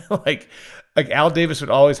that. like Al Davis would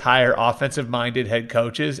always hire offensive-minded head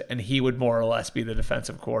coaches, and he would more or less be the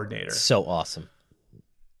defensive coordinator. So awesome.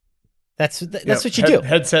 That's what you do.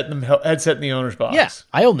 Headset in the owner's box. Yeah,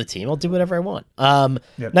 I own the team. I'll do whatever I want.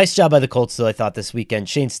 Nice job by the Colts, though, I thought, this weekend.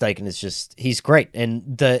 Shane Steichen he's great.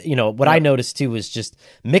 And I noticed, too, was just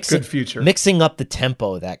mixing up the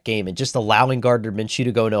tempo of that game and just allowing Gardner Minshew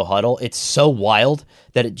to go no huddle. It's so wild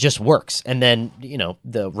that it just works. And then,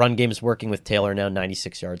 the run game is working with Taylor now,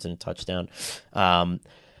 96 yards and a touchdown.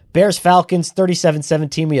 Bears-Falcons,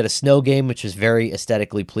 37-17. We had a snow game, which was very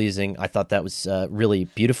aesthetically pleasing. I thought that was really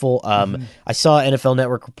beautiful. I saw NFL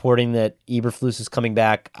Network reporting that Eberflus is coming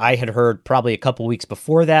back. I had heard probably a couple weeks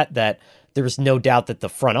before that there was no doubt that the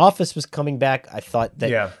front office was coming back. I thought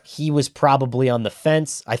that he was probably on the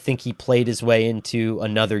fence. I think he played his way into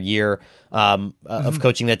another year of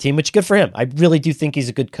coaching that team, which good for him. I really do think he's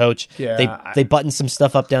a good coach. Yeah, they buttoned some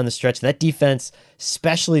stuff up down the stretch. And that defense,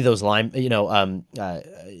 especially those part of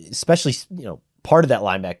that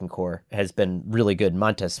linebacking core has been really good.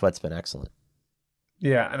 Montez Sweat's been excellent.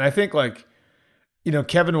 Yeah, and I think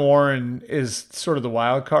Kevin Warren is sort of the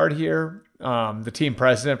wild card here. The team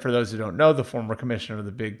president, for those who don't know, the former commissioner of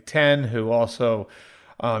the Big Ten, who also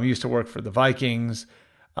used to work for the Vikings.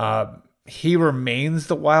 He remains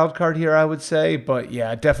the wild card here, I would say. But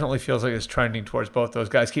yeah, it definitely feels like it's trending towards both those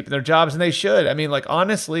guys keeping their jobs, and they should. I mean,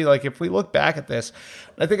 honestly, if we look back at this,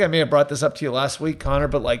 I think I may have brought this up to you last week, Connor,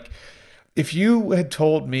 but if you had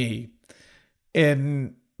told me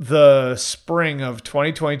in the spring of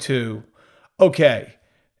 2022, okay,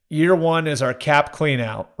 year one is our cap clean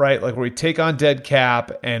out, right? Where we take on dead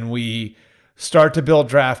cap and we start to build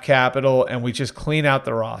draft capital and we just clean out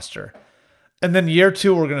the roster. And then year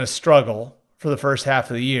two, we're going to struggle for the first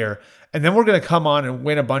half of the year. And then we're going to come on and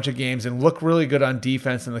win a bunch of games and look really good on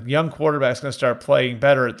defense. And the young quarterback's going to start playing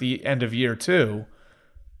better at the end of year two.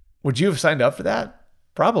 Would you have signed up for that?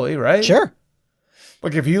 Probably, right? Sure.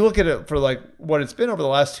 If you look at it for what it's been over the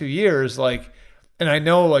last 2 years, and I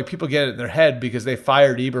know people get it in their head because they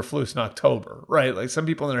fired Eberflus in October, right? Some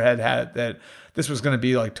people in their head had that this was going to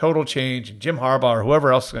be total change, and Jim Harbaugh or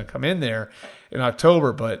whoever else is going to come in there in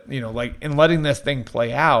October. But in letting this thing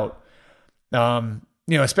play out,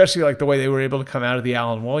 especially the way they were able to come out of the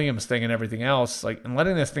Allen Williams thing and everything else, in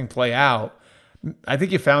letting this thing play out, I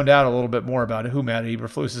think you found out a little bit more about who Matt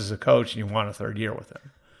Eberflus is as a coach, and you want a third year with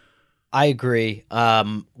him. I agree.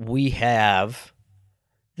 We have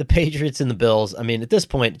the Patriots and the Bills. I mean, at this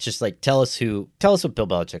point, it's just tell us what Bill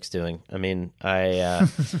Belichick's doing. I mean, they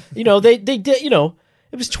did, it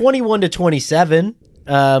was 21-27.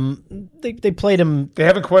 They played him. They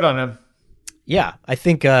haven't quit on him. Yeah. I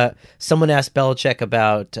think someone asked Belichick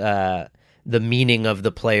about the meaning of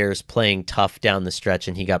the players playing tough down the stretch,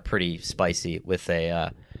 and he got pretty spicy with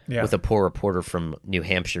a poor reporter from New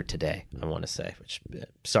Hampshire today, I want to say, which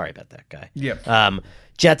sorry about that guy. Yeah.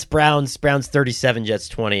 Jets, Browns 37, Jets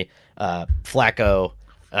 20. Flacco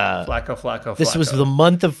Flacco. This was the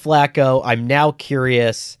month of Flacco. I'm now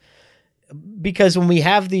curious because when we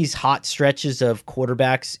have these hot stretches of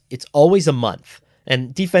quarterbacks, it's always a month.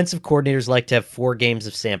 And defensive coordinators like to have 4 games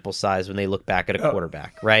of sample size when they look back at a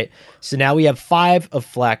quarterback, right? So now we have 5 of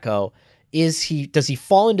Flacco. Does he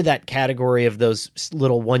fall into that category of those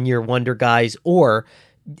little one-year wonder guys, or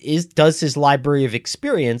does his library of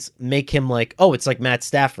experience make him like, oh, it's like Matt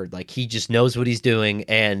Stafford, like he just knows what he's doing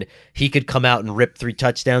and he could come out and rip 3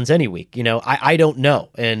 touchdowns any week? I don't know.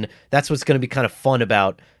 And that's what's going to be kind of fun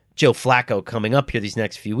about Joe Flacco coming up here these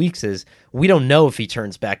next few weeks is we don't know if he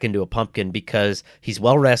turns back into a pumpkin because he's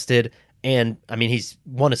well rested. And I mean, he's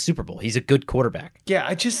won a Super Bowl. He's a good quarterback. Yeah.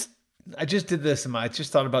 I just did this I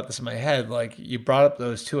just thought about this in my head. Like you brought up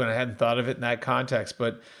those 2 and I hadn't thought of it in that context,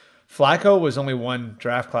 but Flacco was only 1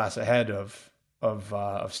 draft class ahead of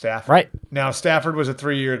Stafford. Right. Now Stafford was a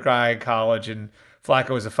 3-year guy in college and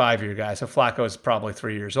Flacco was a 5-year guy. So Flacco is probably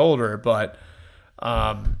 3 years older, but,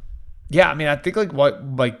 yeah, I mean, I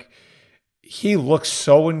think he looks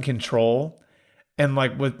so in control and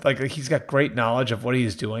he's got great knowledge of what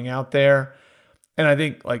he's doing out there. And I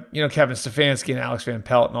think Kevin Stefanski and Alex Van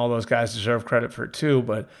Pelt and all those guys deserve credit for it too,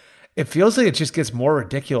 but it feels like it just gets more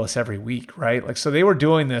ridiculous every week, right? Like, so they were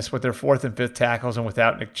doing this with their 4th and 5th tackles and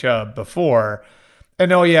without Nick Chubb before.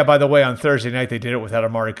 And oh yeah, by the way, on Thursday night, they did it without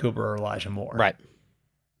Amari Cooper or Elijah Moore. Right.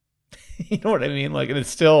 You know what I mean? Like, and it's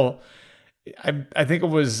still, I think it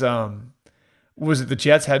was it the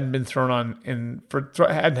Jets hadn't been thrown on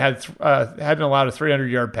hadn't allowed a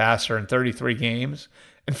 300-yard passer in 33 games,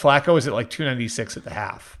 and Flacco was at like 296 at the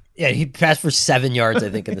half. Yeah, he passed for 7 yards, I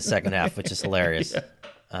think, in the second half, which is hilarious.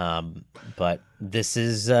 Yeah. But this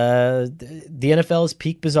is the NFL's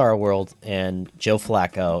peak bizarre world, and Joe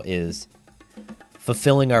Flacco is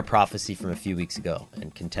fulfilling our prophecy from a few weeks ago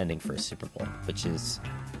and contending for a Super Bowl, which is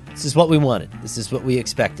this is what we wanted. This is what we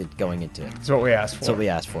expected going into it. It's what we asked for. It's what we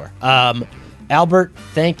asked for. Albert,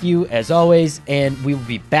 thank you as always, and we will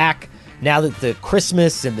be back now that the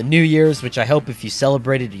Christmas and the New Year's, which I hope if you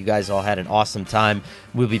celebrated, you guys all had an awesome time.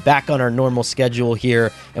 We'll be back on our normal schedule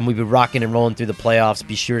here, and we'll be rocking and rolling through the playoffs.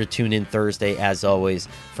 Be sure to tune in Thursday, as always,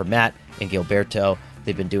 for Matt and Gilberto.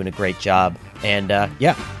 They've been doing a great job. And,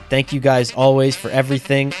 thank you guys always for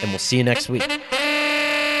everything, and we'll see you next week.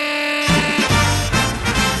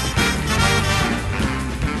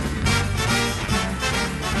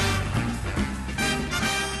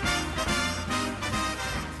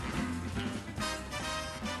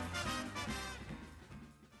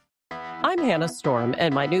 I'm Hannah Storm,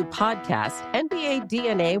 and my new podcast, NBA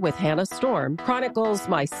DNA with Hannah Storm, chronicles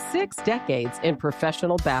my 6 decades in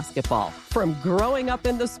professional basketball. From growing up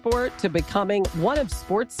in the sport to becoming one of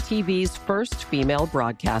sports TV's first female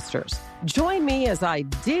broadcasters. Join me as I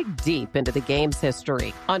dig deep into the game's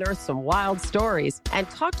history, unearth some wild stories, and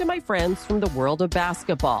talk to my friends from the world of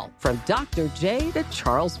basketball, from Dr. J to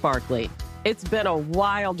Charles Barkley. It's been a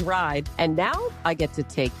wild ride, and now I get to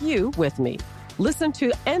take you with me. Listen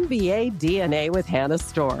to NBA DNA with Hannah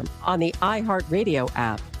Storm on the iHeartRadio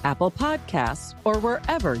app, Apple Podcasts, or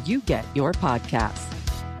wherever you get your podcasts.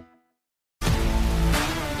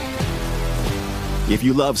 If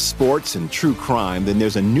you love sports and true crime, then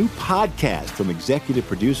there's a new podcast from executive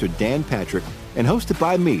producer Dan Patrick and hosted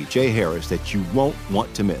by me, Jay Harris, that you won't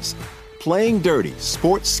want to miss. Playing Dirty: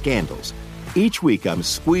 Sports Scandals. Each week, I'm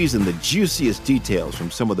squeezing the juiciest details from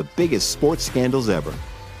some of the biggest sports scandals ever.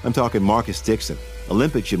 I'm talking Marcus Dixon,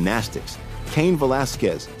 Olympic gymnastics, Cain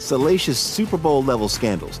Velasquez, salacious Super Bowl-level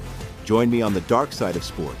scandals. Join me on the dark side of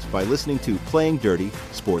sports by listening to Playing Dirty: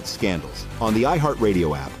 Sports Scandals on the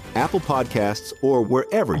iHeartRadio app, Apple Podcasts, or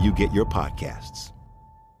wherever you get your podcasts.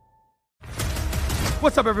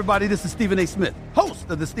 What's up, everybody? This is Stephen A. Smith, host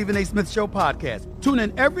of the Stephen A. Smith Show podcast. Tune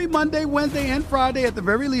in every Monday, Wednesday, and Friday at the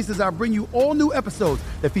very least as I bring you all new episodes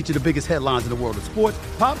that feature the biggest headlines in the world of sports,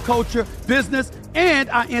 pop culture, business, and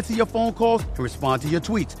I answer your phone calls and respond to your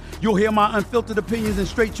tweets. You'll hear my unfiltered opinions and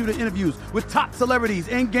straight-shooter interviews with top celebrities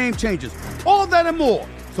and game changers. All of that and more.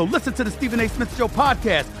 So listen to the Stephen A. Smith Show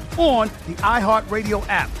podcast on the iHeartRadio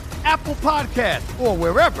app, Apple Podcasts, or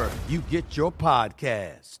wherever you get your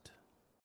podcasts.